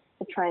crafting a lie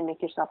to try and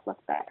make yourself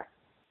look better.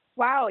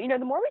 Wow,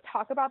 the more we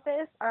talk about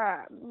this,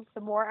 the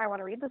more I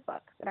want to read this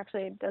book. It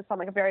actually does sound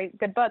like a very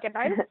good book. And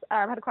I just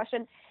had a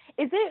question.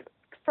 Is it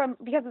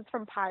because it's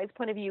from Pi's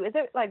point of view, is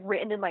it like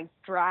written in like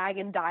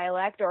dragon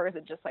dialect, or is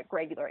it just like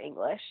regular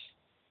English?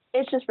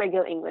 It's just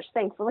regular English,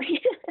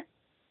 thankfully.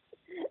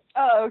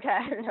 Oh, okay.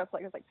 It's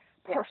like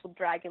partial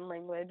dragon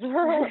language.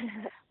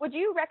 Would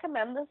you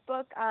recommend this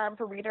book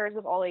for readers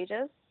of all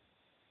ages?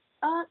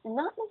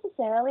 Not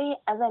necessarily.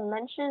 As I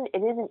mentioned, it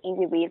is an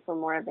easy read for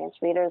more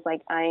advanced readers.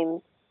 Like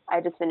I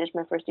just finished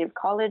my first year of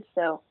college,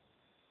 so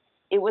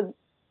it was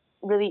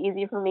really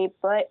easy for me.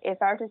 But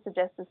if I were to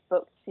suggest this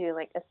book to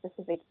like a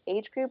specific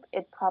age group,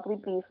 it'd probably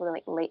be for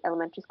like late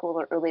elementary school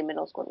or early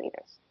middle school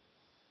readers.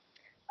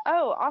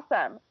 Oh,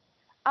 awesome.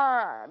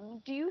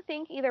 Do you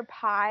think either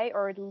Pi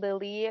or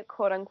Lily,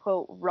 quote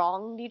unquote,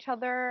 wronged each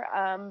other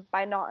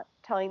by not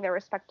telling their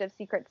respective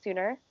secrets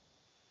sooner?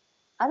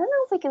 I don't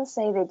know if we can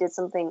say they did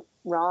something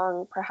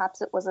wrong.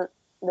 Perhaps it wasn't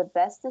the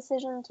best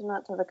decision to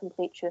not tell the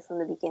complete truth from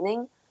the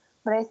beginning,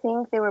 but I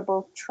think they were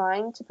both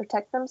trying to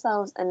protect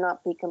themselves and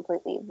not be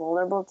completely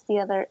vulnerable to the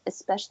other,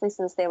 especially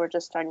since they were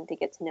just starting to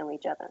get to know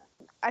each other.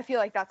 I feel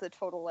like that's a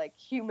total like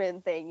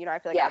human thing. I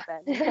feel like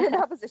I've been in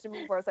that position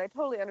before, so I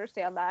totally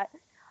understand that.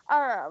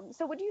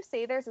 So would you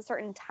say there's a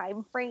certain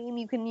time frame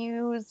you can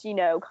use,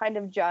 kind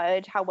of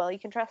judge how well you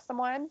can trust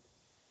someone?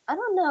 I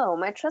don't know.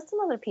 My trust in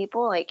other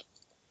people,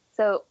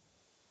 so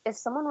if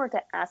someone were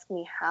to ask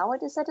me how I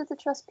decided to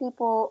trust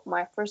people,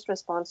 my first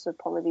response would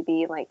probably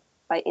be like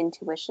by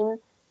intuition.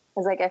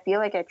 Because like I feel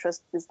like I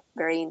trust this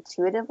very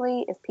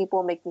intuitively. If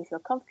people make me feel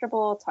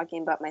comfortable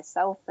talking about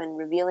myself and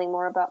revealing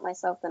more about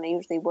myself than I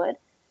usually would,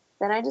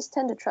 then I just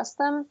tend to trust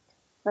them.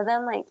 But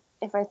then like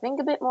if I think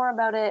a bit more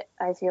about it,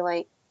 I feel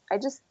like I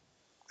just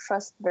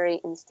trust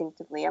very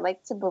instinctively. I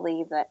like to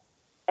believe that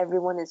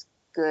everyone is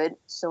good,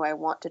 so I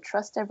want to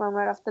trust everyone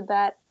right off the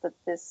bat. But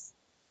this,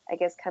 I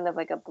guess, kind of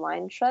like a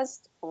blind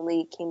trust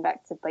only came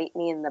back to bite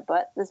me in the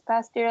butt this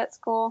past year at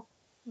school.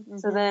 Mm-hmm.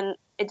 So then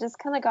it just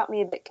kind of got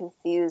me a bit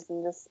confused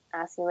and just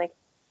asking, like,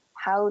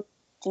 how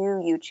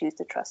do you choose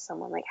to trust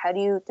someone? Like, how do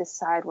you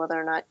decide whether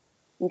or not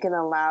you can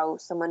allow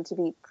someone to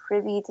be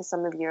privy to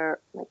some of your,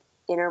 like,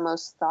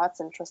 innermost thoughts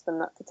and trust them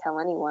not to tell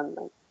anyone?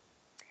 Like,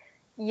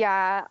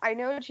 yeah, I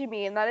know what you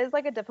mean. That is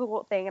like a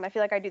difficult thing, and I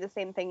feel like I do the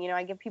same thing. You know,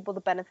 I give people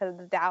the benefit of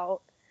the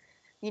doubt,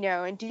 you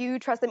know, and do you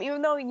trust them?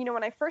 Even though, you know,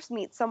 when I first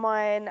meet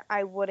someone,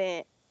 I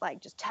wouldn't,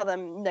 like, just tell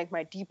them, like,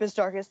 my deepest,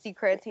 darkest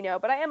secrets, you know,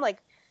 but I am,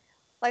 like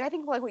I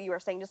think, like what you were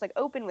saying, just, like,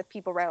 open with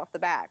people right off the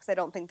bat, because I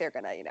don't think they're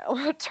gonna, you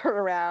know, turn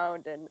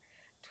around and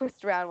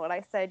twist around what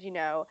I said, you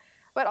know.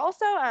 But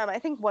also, I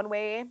think one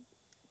way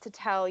to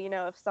tell, you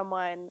know, if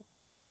someone,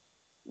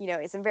 you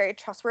know, isn't very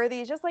trustworthy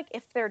is just, like,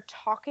 if they're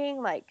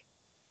talking, like,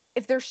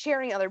 if they're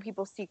sharing other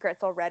people's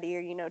secrets already, or,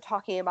 you know,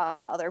 talking about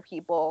other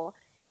people,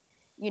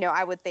 you know,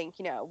 I would think,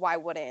 you know, why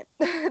wouldn't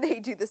they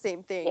do the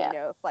same thing, you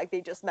know, if, like,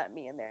 they just met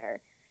me in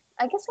there.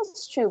 I guess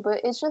that's true,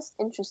 but it's just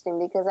interesting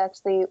because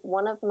actually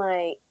one of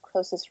my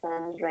closest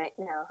friends right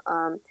now,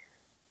 I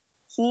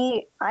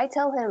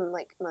tell him,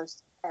 like,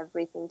 most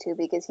everything too,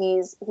 because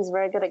he's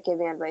very good at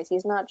giving advice.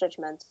 He's not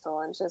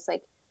judgmental, and it's just,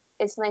 like,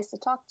 it's nice to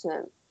talk to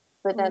him.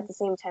 But at the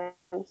same time,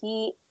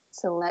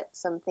 to let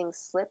some things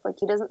slip. Like,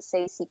 he doesn't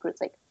say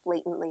secrets, like,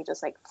 blatantly,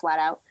 just, like, flat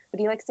out, but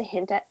he likes to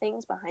hint at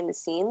things behind the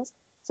scenes.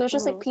 So it's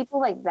just, like, people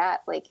like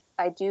that, like,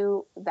 I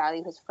do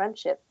value his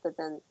friendship, but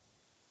then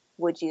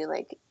would you,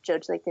 like,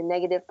 judge, like, the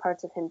negative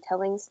parts of him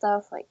telling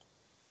stuff? Like,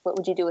 what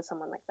would you do with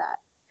someone like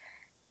that?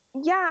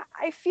 Yeah,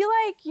 I feel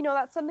like, you know,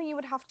 that's something you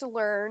would have to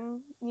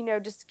learn, you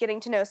know, just getting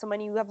to know someone.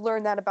 You have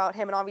learned that about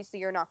him, and obviously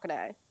you're not going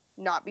to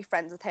not be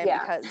friends with him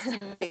because he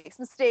makes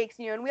mistakes,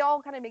 you know, and we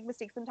all kind of make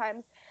mistakes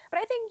sometimes. But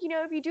I think, you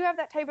know, if you do have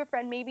that type of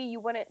friend, maybe you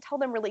wouldn't tell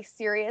them really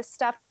serious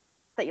stuff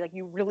that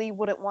you really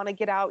wouldn't want to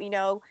get out, you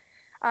know,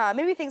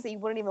 maybe things that you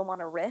wouldn't even want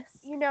to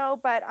risk, you know.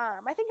 But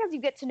I think as you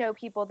get to know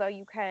people, though,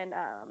 you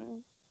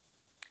can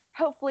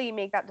hopefully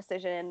make that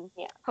decision.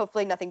 Yeah.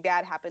 Hopefully nothing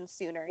bad happens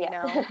sooner, you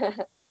know.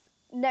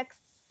 Next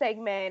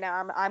segment,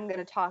 I'm going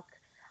to talk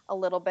a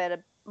little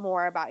bit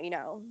more about, you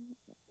know,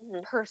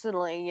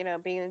 personally, you know,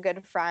 being a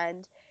good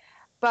friend.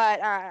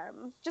 But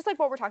just like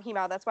what we're talking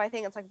about, that's why I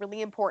think it's, like,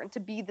 really important to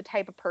be the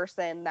type of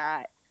person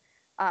that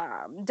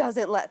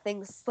doesn't let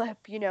things slip,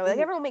 you know. Like,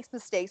 everyone makes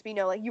mistakes, but, you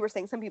know, like you were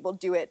saying, some people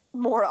do it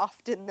more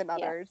often than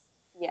others.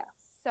 Yeah.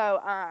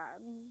 So,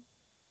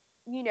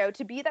 you know,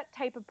 to be that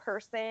type of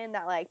person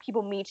that, like,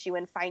 people meet you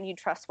and find you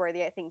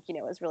trustworthy, I think, you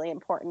know, is really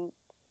important.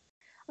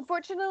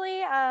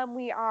 Unfortunately,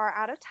 we are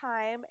out of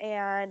time,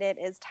 and it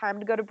is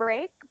time to go to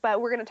break, but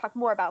we're going to talk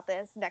more about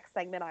this next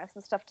segment. I have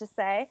some stuff to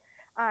say.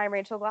 I'm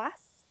Rachel Glass.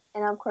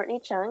 And I'm Courtney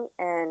Chung,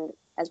 and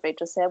as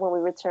Rachel said, when we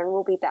return,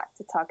 we'll be back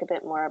to talk a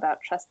bit more about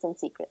trust and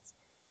secrets.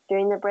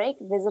 During the break,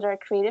 visit our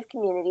creative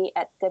community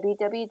at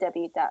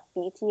www.btsya.com.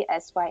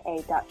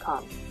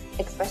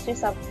 Express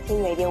Yourself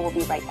Teen Radio will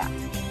be right back.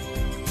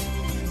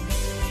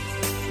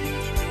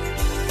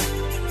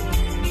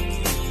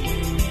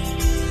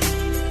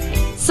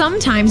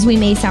 Sometimes we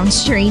may sound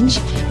strange,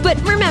 but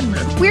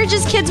remember, we're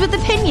just kids with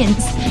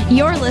opinions.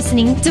 You're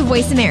listening to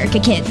Voice America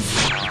Kids.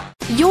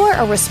 You're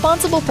a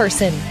responsible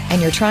person,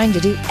 and you're trying to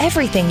do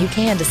everything you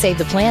can to save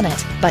the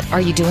planet. But are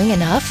you doing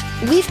enough?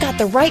 We've got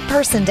the right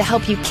person to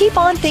help you keep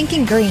on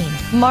thinking green.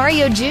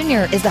 Mario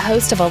Jr. is the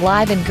host of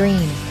Alive and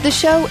Green. The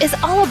show is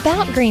all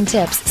about green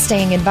tips,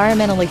 staying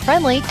environmentally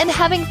friendly, and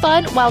having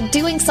fun while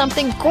doing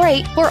something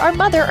great for our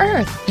Mother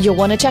Earth. You'll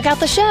want to check out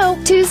the show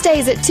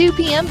Tuesdays at 2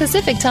 p.m.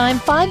 Pacific Time,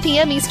 5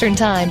 p.m. Eastern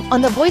Time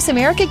on the Voice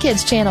America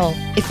Kids channel.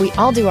 If we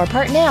all do our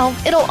part now,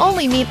 it'll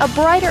only mean a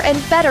brighter and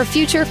better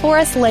future for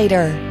us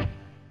later.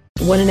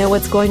 Want to know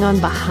what's going on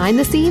behind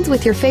the scenes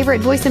with your favorite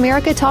Voice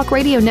America Talk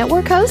Radio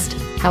Network host?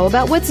 How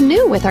about what's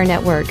new with our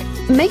network?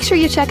 Make sure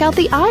you check out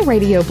the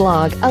iRadio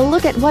blog, a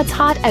look at what's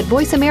hot at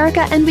Voice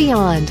America and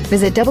beyond.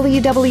 Visit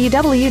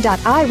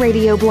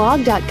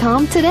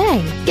www.iradioblog.com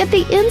today. Get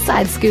the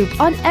inside scoop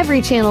on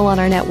every channel on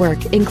our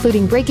network,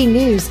 including breaking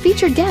news,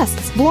 featured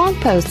guests, blog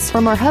posts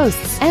from our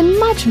hosts, and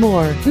much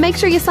more. Make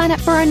sure you sign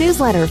up for our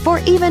newsletter for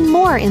even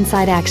more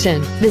inside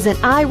action. Visit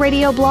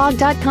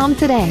iradioblog.com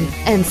today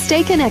and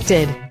stay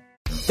connected.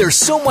 There's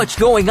so much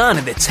going on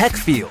in the tech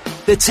field.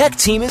 The tech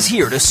team is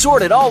here to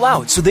sort it all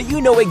out so that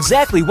you know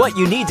exactly what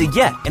you need to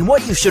get and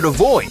what you should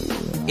avoid.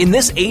 In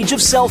this age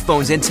of cell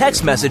phones and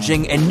text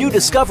messaging and new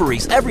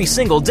discoveries every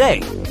single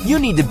day, you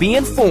need to be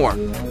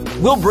informed.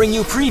 We'll bring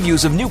you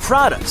previews of new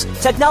products,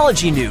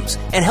 technology news,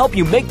 and help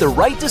you make the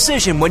right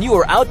decision when you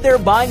are out there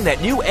buying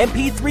that new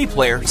MP3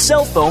 player,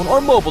 cell phone,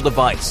 or mobile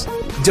device.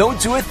 Don't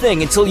do a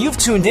thing until you've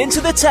tuned in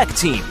to the Tech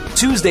Team,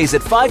 Tuesdays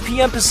at 5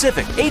 p.m.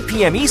 Pacific, 8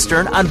 p.m.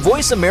 Eastern on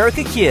Voice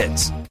America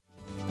Kids.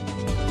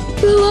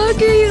 The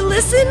longer you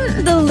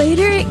listen, the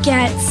later it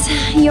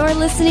gets. You're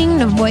listening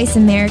to Voice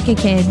America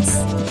Kids.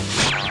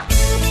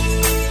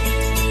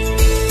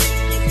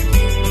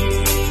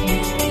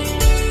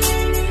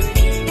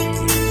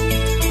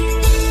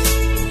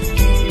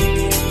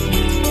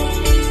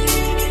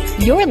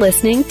 You're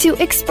listening to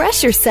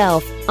Express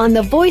Yourself on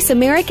the Voice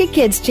America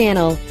Kids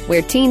channel,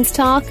 where teens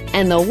talk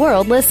and the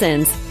world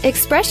listens.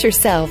 Express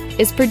Yourself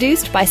is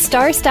produced by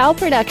Star Style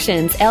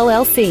Productions,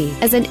 LLC,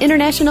 as an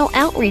international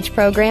outreach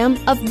program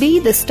of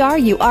Be the Star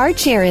You Are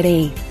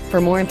charity.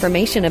 For more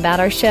information about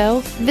our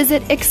show,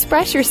 visit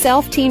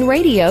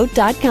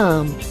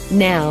ExpressYourselfTeenRadio.com.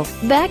 Now,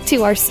 back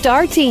to our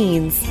Star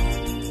Teens.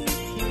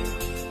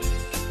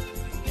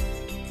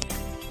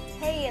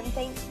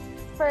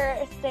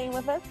 For staying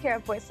with us here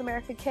at Voice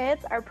America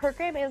Kids. Our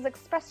program is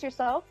Express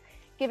Yourself,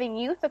 giving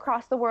youth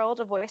across the world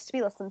a voice to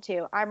be listened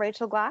to. I'm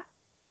Rachel Glass.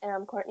 And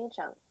I'm Courtney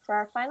Chung. For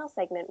our final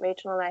segment,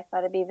 Rachel and I thought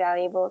it'd be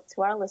valuable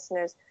to our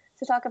listeners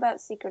to talk about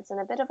secrets in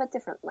a bit of a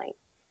different light.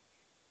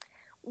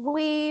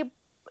 We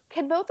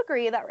can both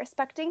agree that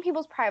respecting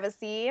people's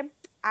privacy,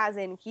 as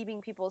in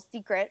keeping people's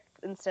secrets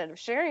instead of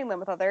sharing them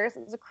with others,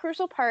 is a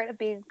crucial part of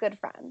being a good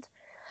friend.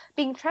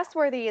 Being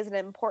trustworthy is an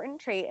important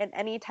trait in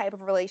any type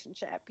of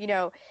relationship,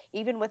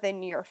 even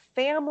within your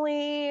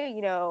family,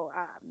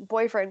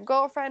 boyfriend,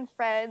 girlfriend,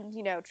 friend,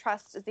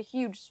 trust is a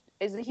huge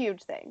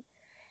thing.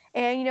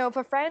 And, if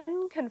a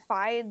friend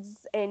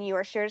confides in you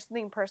or shares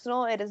something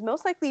personal, it is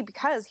most likely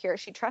because he or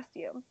she trusts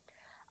you.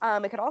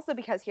 It could also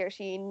be because he or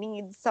she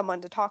needs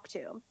someone to talk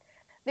to.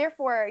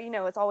 Therefore,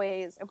 it's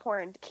always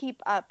important to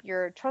keep up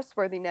your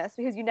trustworthiness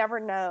because you never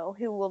know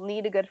who will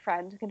need a good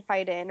friend to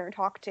confide in or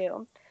talk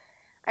to.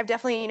 I've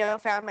definitely,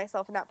 found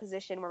myself in that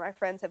position where my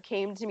friends have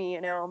came to me,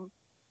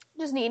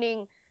 just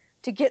needing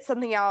to get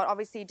something out.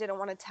 Obviously, didn't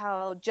want to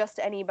tell just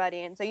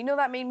anybody. And so,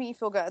 that made me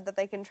feel good that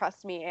they can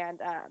trust me.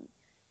 And,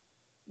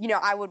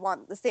 I would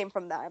want the same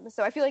from them.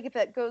 So I feel like if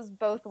it goes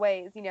both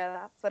ways,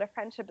 that's what a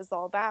friendship is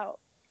all about.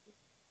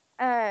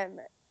 I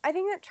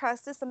think that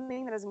trust is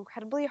something that is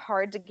incredibly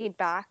hard to gain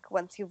back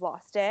once you've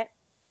lost it.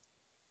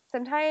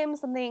 Sometimes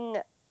something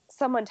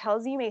someone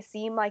tells you may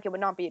seem like it would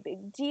not be a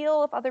big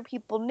deal if other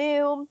people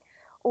knew,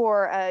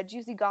 or a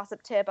juicy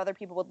gossip tip other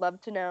people would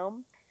love to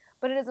know.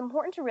 But it is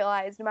important to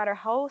realize no matter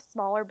how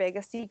small or big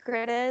a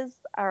secret is,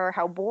 or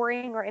how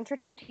boring or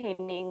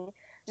entertaining,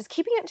 just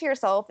keeping it to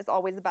yourself is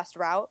always the best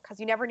route, because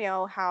you never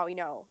know how,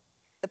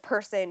 the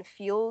person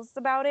feels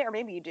about it, or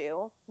maybe you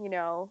do,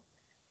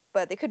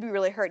 but they could be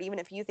really hurt even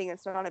if you think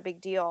it's not a big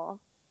deal.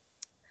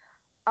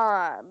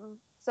 So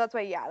that's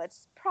why,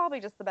 that's probably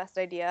just the best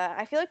idea.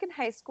 I feel like in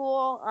high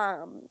school,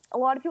 a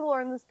lot of people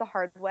learn this the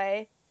hard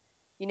way,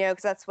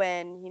 because that's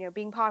when,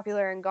 being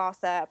popular and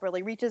gossip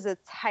really reaches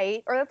its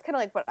height, or that's kind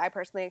of like what I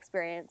personally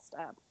experienced.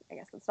 I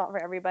guess it's not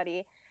for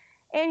everybody.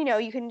 And,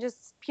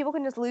 people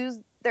can just lose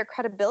their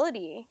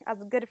credibility as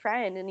a good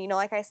friend. And,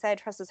 like I said,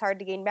 trust is hard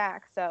to gain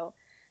back. So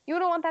you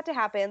don't want that to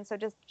happen. So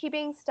just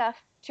keeping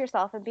stuff to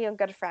yourself and being a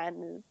good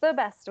friend is the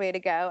best way to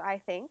go, I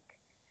think.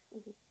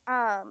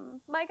 Mm-hmm.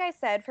 Like I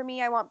said, for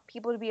me, I want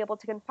people to be able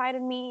to confide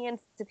in me and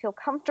to feel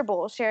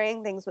comfortable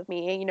sharing things with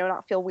me,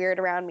 not feel weird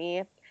around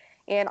me.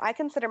 And I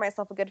consider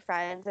myself a good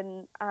friend,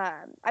 and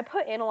I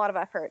put in a lot of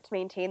effort to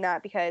maintain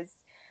that, because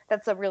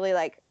that's a really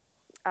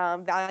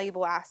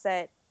valuable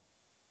asset,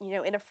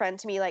 in a friend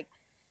to me.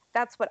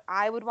 That's what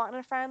I would want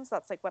in a friend, so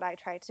that's what I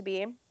try to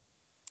be.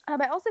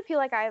 I also feel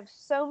like I have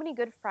so many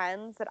good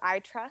friends that I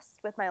trust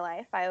with my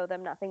life. I owe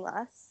them nothing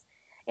less.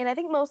 And I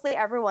think mostly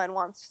everyone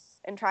wants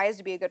and tries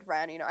to be a good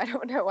friend. I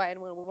don't know why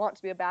anyone would want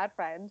to be a bad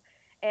friend.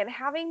 And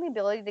having the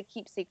ability to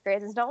keep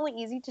secrets is not only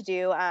easy to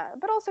do,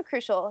 but also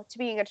crucial to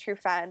being a true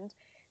friend.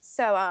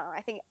 So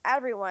I think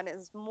everyone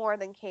is more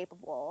than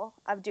capable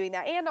of doing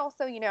that. And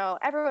also,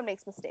 everyone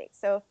makes mistakes.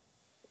 So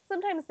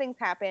sometimes things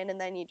happen and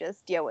then you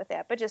just deal with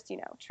it. But just,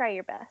 try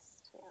your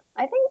best. Yeah.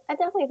 I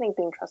definitely think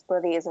being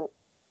trustworthy isn't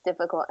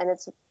difficult. And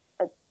it's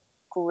a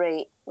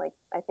great,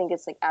 I think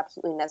it's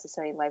absolutely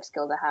necessary life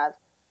skill to have.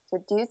 So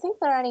do you think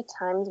there are any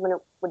times when it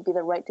would be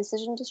the right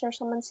decision to share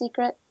someone's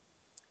secret?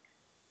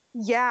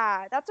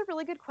 Yeah, that's a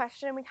really good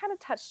question. We kind of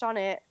touched on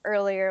it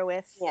earlier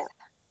we kind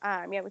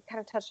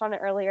of touched on it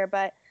earlier,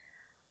 but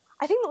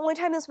I think the only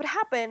time this would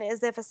happen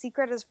is if a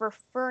secret is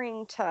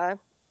referring to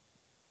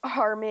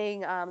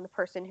harming the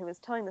person who is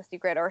telling the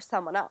secret or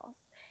someone else.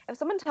 If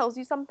someone tells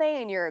you something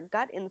and your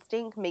gut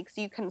instinct makes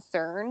you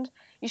concerned,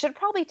 you should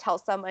probably tell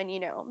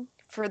someone,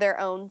 for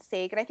their own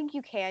sake. And I think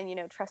you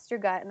can, trust your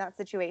gut in that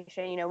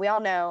situation. We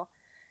all know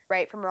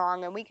right from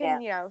wrong, and we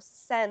can,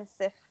 sense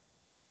if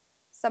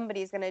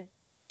somebody's going to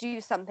do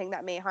something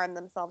that may harm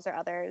themselves or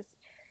others.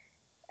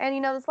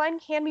 And, this line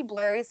can be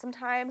blurry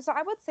sometimes. So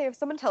I would say if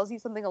someone tells you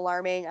something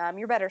alarming,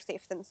 you're better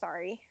safe than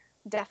sorry.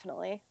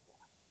 Definitely.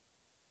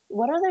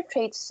 What other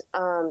traits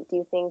do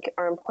you think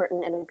are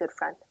important in a good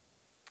friend?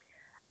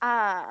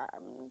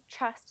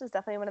 Trust is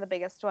definitely one of the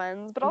biggest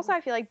ones, but also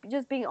I feel like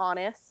just being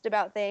honest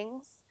about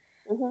things.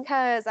 Mm-hmm.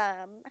 Because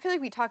I feel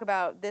like we talk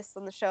about this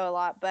on the show a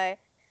lot, but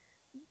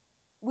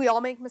we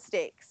all make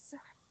mistakes.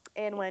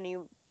 And when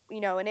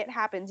and it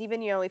happens,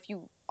 even, if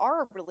you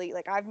are really,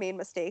 like, I've made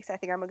mistakes. I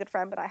think I'm a good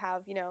friend, but I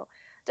have,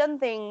 done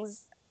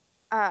things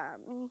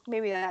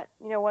maybe that,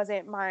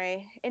 wasn't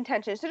my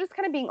intention. So just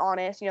kind of being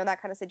honest,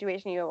 that kind of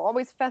situation,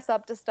 always fess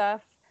up to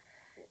stuff.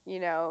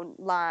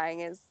 Lying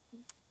is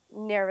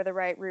never the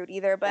right route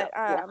either. But,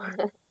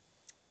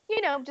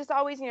 just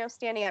always,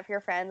 standing up for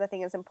your friends, I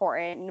think is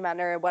important, no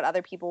matter what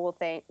other people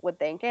would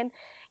think. And,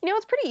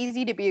 it's pretty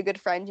easy to be a good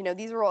friend.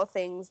 These are all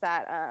things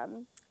that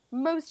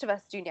most of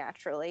us do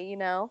naturally,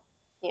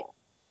 Yeah.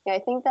 Yeah, I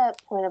think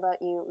that point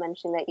about you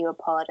mentioning that you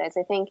apologize,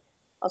 I think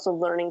also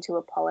learning to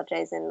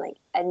apologize and, like,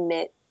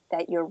 admit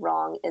that you're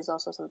wrong is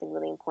also something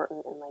really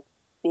important in, like,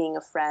 being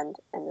a friend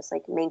and just,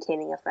 like,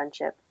 maintaining a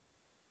friendship.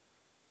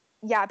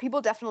 Yeah,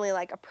 people definitely,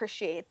 like,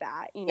 appreciate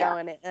that,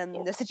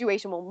 and the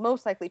situation will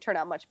most likely turn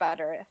out much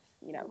better if,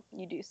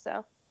 you do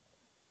so.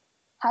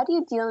 How do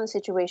you deal in a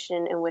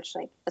situation in which,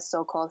 like, a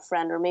so-called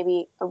friend or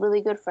maybe a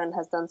really good friend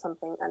has done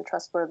something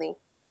untrustworthy?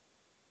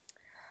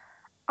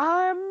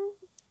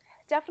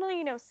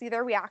 Definitely, see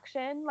their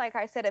reaction. Like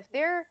I said, if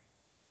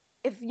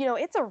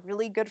it's a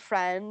really good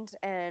friend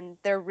and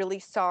they're really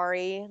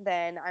sorry,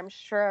 then I'm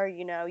sure,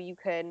 you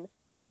can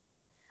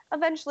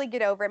eventually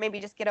get over it. Maybe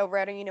just get over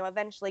it, or,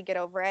 eventually get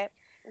over it.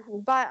 Mm-hmm.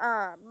 But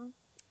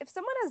if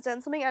someone has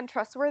done something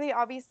untrustworthy,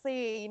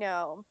 obviously,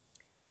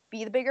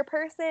 be the bigger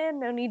person.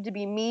 No need to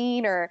be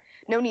mean, or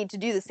no need to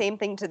do the same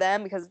thing to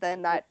them, because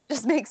then that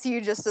just makes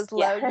you just as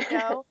low,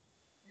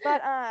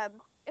 But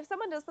if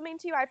someone does something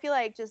to you, I feel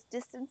like just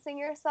distancing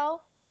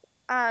yourself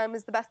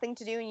is the best thing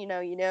to do.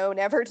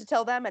 Never to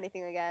tell them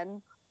anything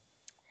again.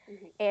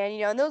 Mm-hmm. And,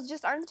 and those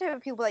just aren't the type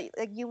of people that,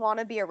 like, you want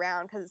to be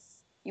around, because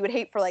you would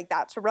hate for, like,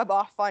 that to rub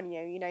off on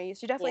you. You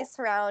should definitely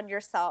surround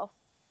yourself.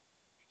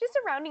 Just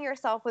surrounding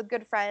yourself with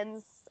good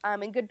friends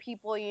and good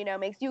people,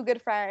 makes you a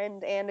good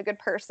friend and a good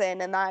person.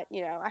 And that,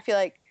 I feel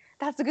like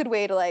that's a good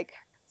way to, like,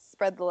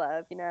 spread the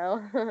love,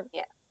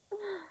 Yeah.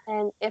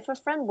 And if a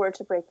friend were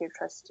to break your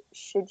trust,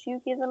 should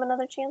you give them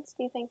another chance,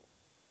 do you think?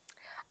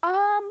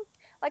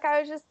 Like I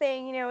was just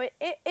saying,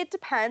 it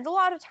depends. A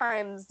lot of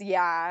times,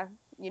 yeah,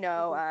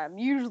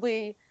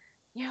 usually,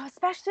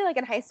 especially, like,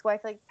 in high school, I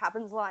feel like this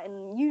happens a lot,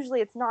 and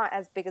usually it's not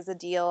as big as a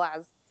deal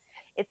as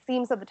it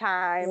seems at the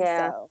time.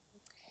 Yeah. So,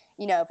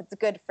 if it's a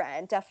good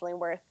friend, definitely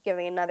worth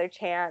giving another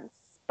chance.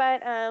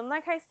 But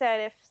like I said,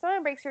 if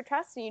someone breaks your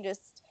trust and you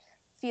just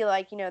feel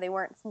like, they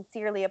weren't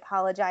sincerely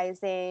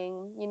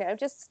apologizing,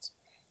 just,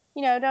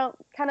 don't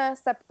kind of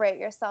separate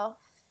yourself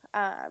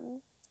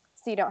so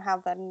you don't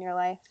have that in your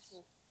life.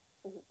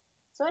 Mm-hmm.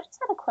 So I just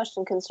had a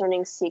question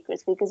concerning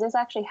secrets, because this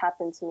actually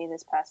happened to me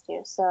this past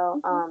year.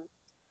 So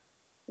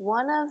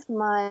one of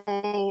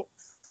my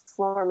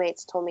floor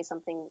mates told me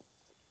something,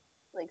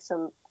 like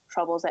some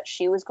troubles that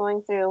she was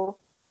going through,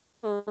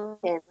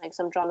 and, like,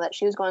 some drama that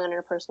she was going on in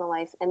her personal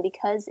life. And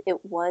because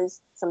it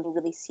was something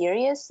really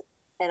serious,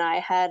 and I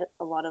had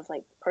a lot of,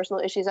 like,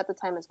 personal issues at the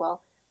time as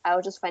well, I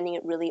was just finding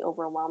it really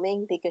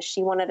overwhelming, because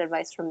she wanted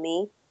advice from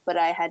me, but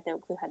I had no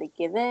clue how to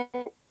give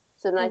it.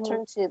 So then I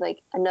turned to,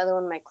 like, another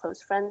one of my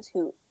close friends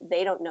who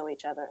they don't know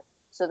each other.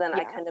 So then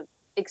I kind of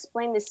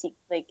explained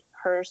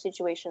her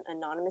situation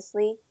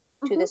anonymously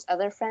to this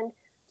other friend.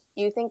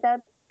 Do you think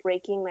that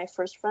breaking my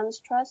first friend's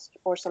trust,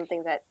 or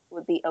something that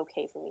would be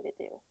okay for me to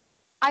do?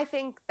 I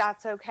think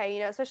that's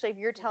okay, especially if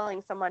you're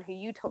telling someone who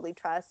you totally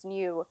trust, and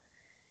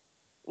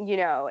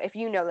if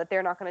you know that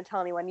they're not going to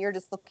tell anyone, you're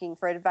just looking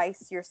for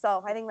advice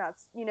yourself. I think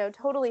that's,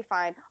 totally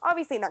fine.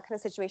 Obviously, in that kind of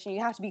situation,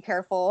 you have to be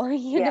careful,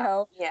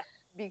 Yeah.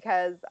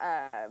 because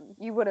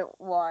you wouldn't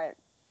want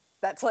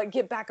that to, like,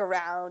 get back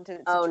around.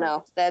 And Oh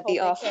no, that'd be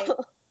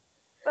awful.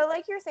 But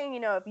like you're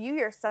saying, if you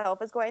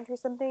yourself is going through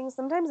something,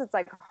 sometimes it's,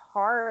 like,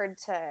 hard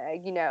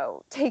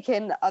to, take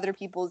in other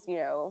people's,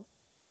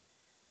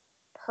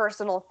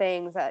 personal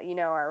things that,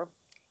 are,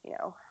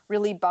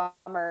 really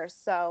bummers.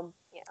 So,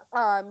 if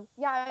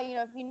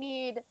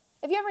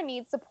you ever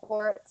need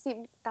support,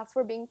 see, that's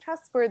where being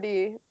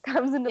trustworthy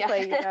comes into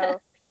play,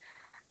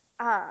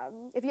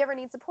 if you ever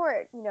need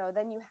support,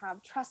 then you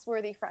have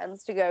trustworthy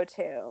friends to go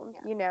to,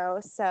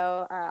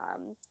 so,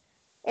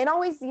 and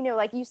always,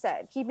 like you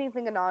said, keeping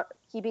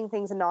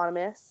things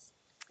anonymous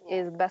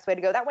is the best way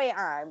to go. That way,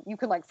 you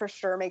can, like, for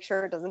sure make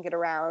sure it doesn't get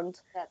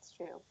around. That's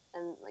true.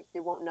 And, like,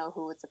 they won't know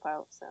who it's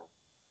about, so.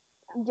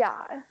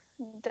 Yeah,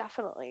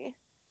 definitely.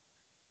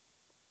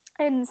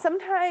 And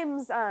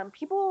sometimes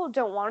people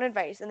don't want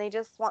advice, and they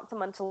just want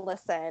someone to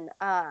listen.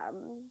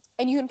 And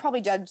you can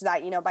probably judge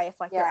that, by if,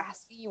 like, they're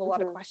asking you a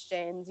lot of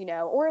questions,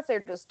 or if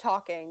they're just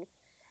talking.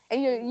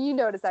 And you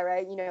notice that,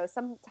 right?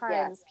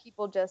 Sometimes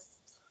people just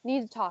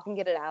need to talk and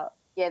get it out.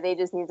 Yeah, they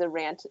just need to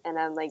rant. And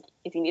I'm like,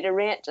 if you need a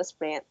rant, just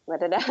rant.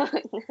 Let it out.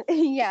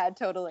 Yeah,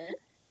 totally.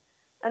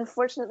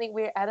 Unfortunately,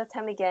 we're out of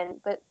time again,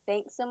 but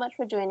thanks so much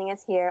for joining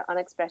us here on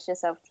Express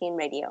Yourself Teen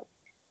Radio.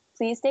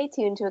 Please stay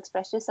tuned to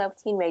Express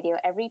Yourself Teen Radio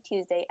every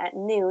Tuesday at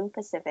noon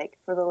Pacific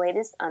for the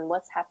latest on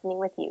what's happening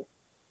with youth.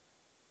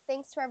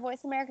 Thanks to our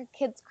Voice America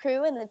Kids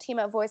crew and the team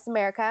at Voice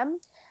America,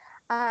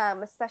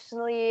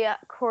 especially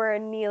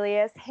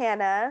Cornelius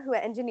Hannah, who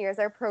engineers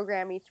our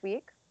program each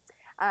week,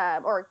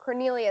 or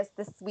Cornelius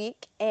this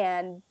week,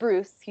 and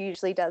Bruce, who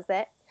usually does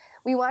it.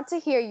 We want to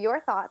hear your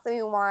thoughts, and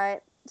we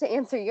want to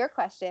answer your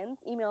questions.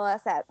 Email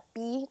us at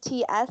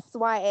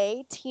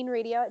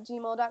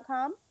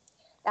btsya@teenradio@gmail.com.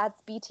 That's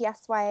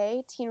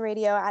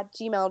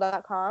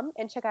btsya@teenradio@gmail.com.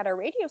 And check out our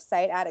radio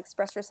site at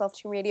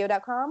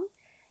expressyourselfteenradio.com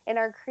and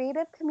our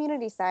creative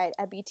community site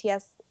at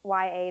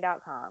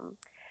btsya.com.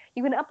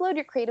 You can upload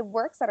your creative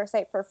works at our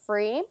site for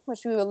free,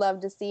 which we would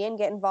love to see, and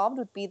get involved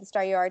with Be the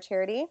Star You Are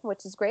charity,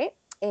 which is great,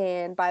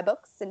 and buy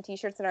books and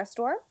t-shirts in our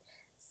store.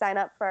 Sign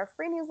up for our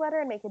free newsletter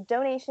and make a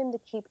donation to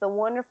keep the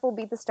wonderful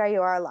Be the Star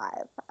You Are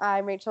alive.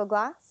 I'm Rachel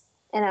Glass.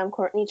 And I'm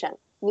Courtney Chen.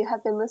 You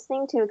have been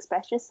listening to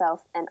Express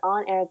Yourself, an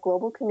on-air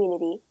global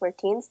community where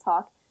teens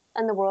talk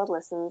and the world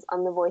listens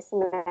on the Voice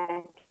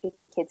America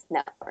Kids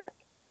Network.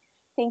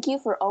 Thank you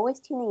for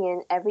always tuning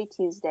in every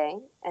Tuesday,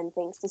 and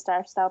thanks to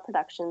Star Style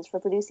Productions for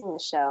producing the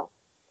show.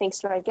 Thanks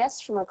to our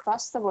guests from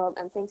across the world,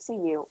 and thanks to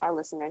you, our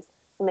listeners,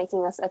 for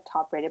making us a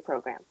top-rated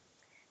program.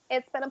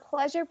 It's been a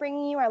pleasure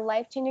bringing you our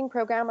life-changing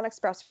program on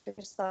Express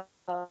Yourself.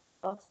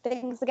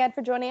 Thanks again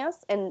for joining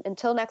us, and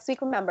until next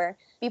week, remember,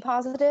 be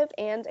positive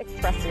and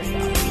express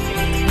yourself.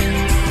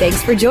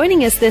 Thanks for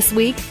joining us this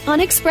week on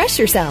Express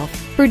Yourself,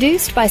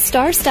 produced by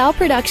Star Style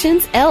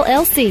Productions,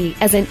 LLC,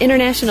 as an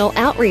international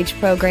outreach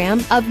program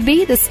of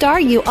Be the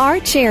Star You Are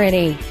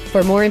charity.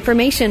 For more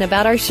information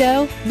about our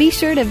show, be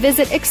sure to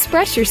visit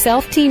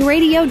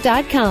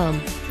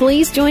expressyourselfteenradio.com.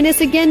 Please join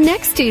us again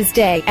next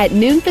Tuesday at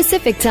noon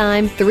Pacific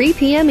Time, 3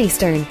 p.m.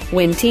 Eastern,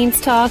 when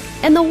teens talk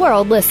and the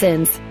world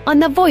listens on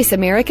the Voice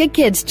America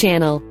Kids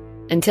channel.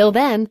 Until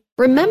then,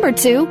 remember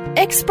to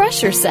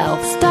express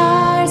yourself.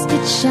 Stars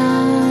could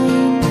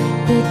shine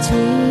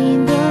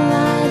between the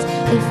lines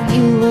if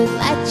you would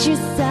let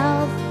yourself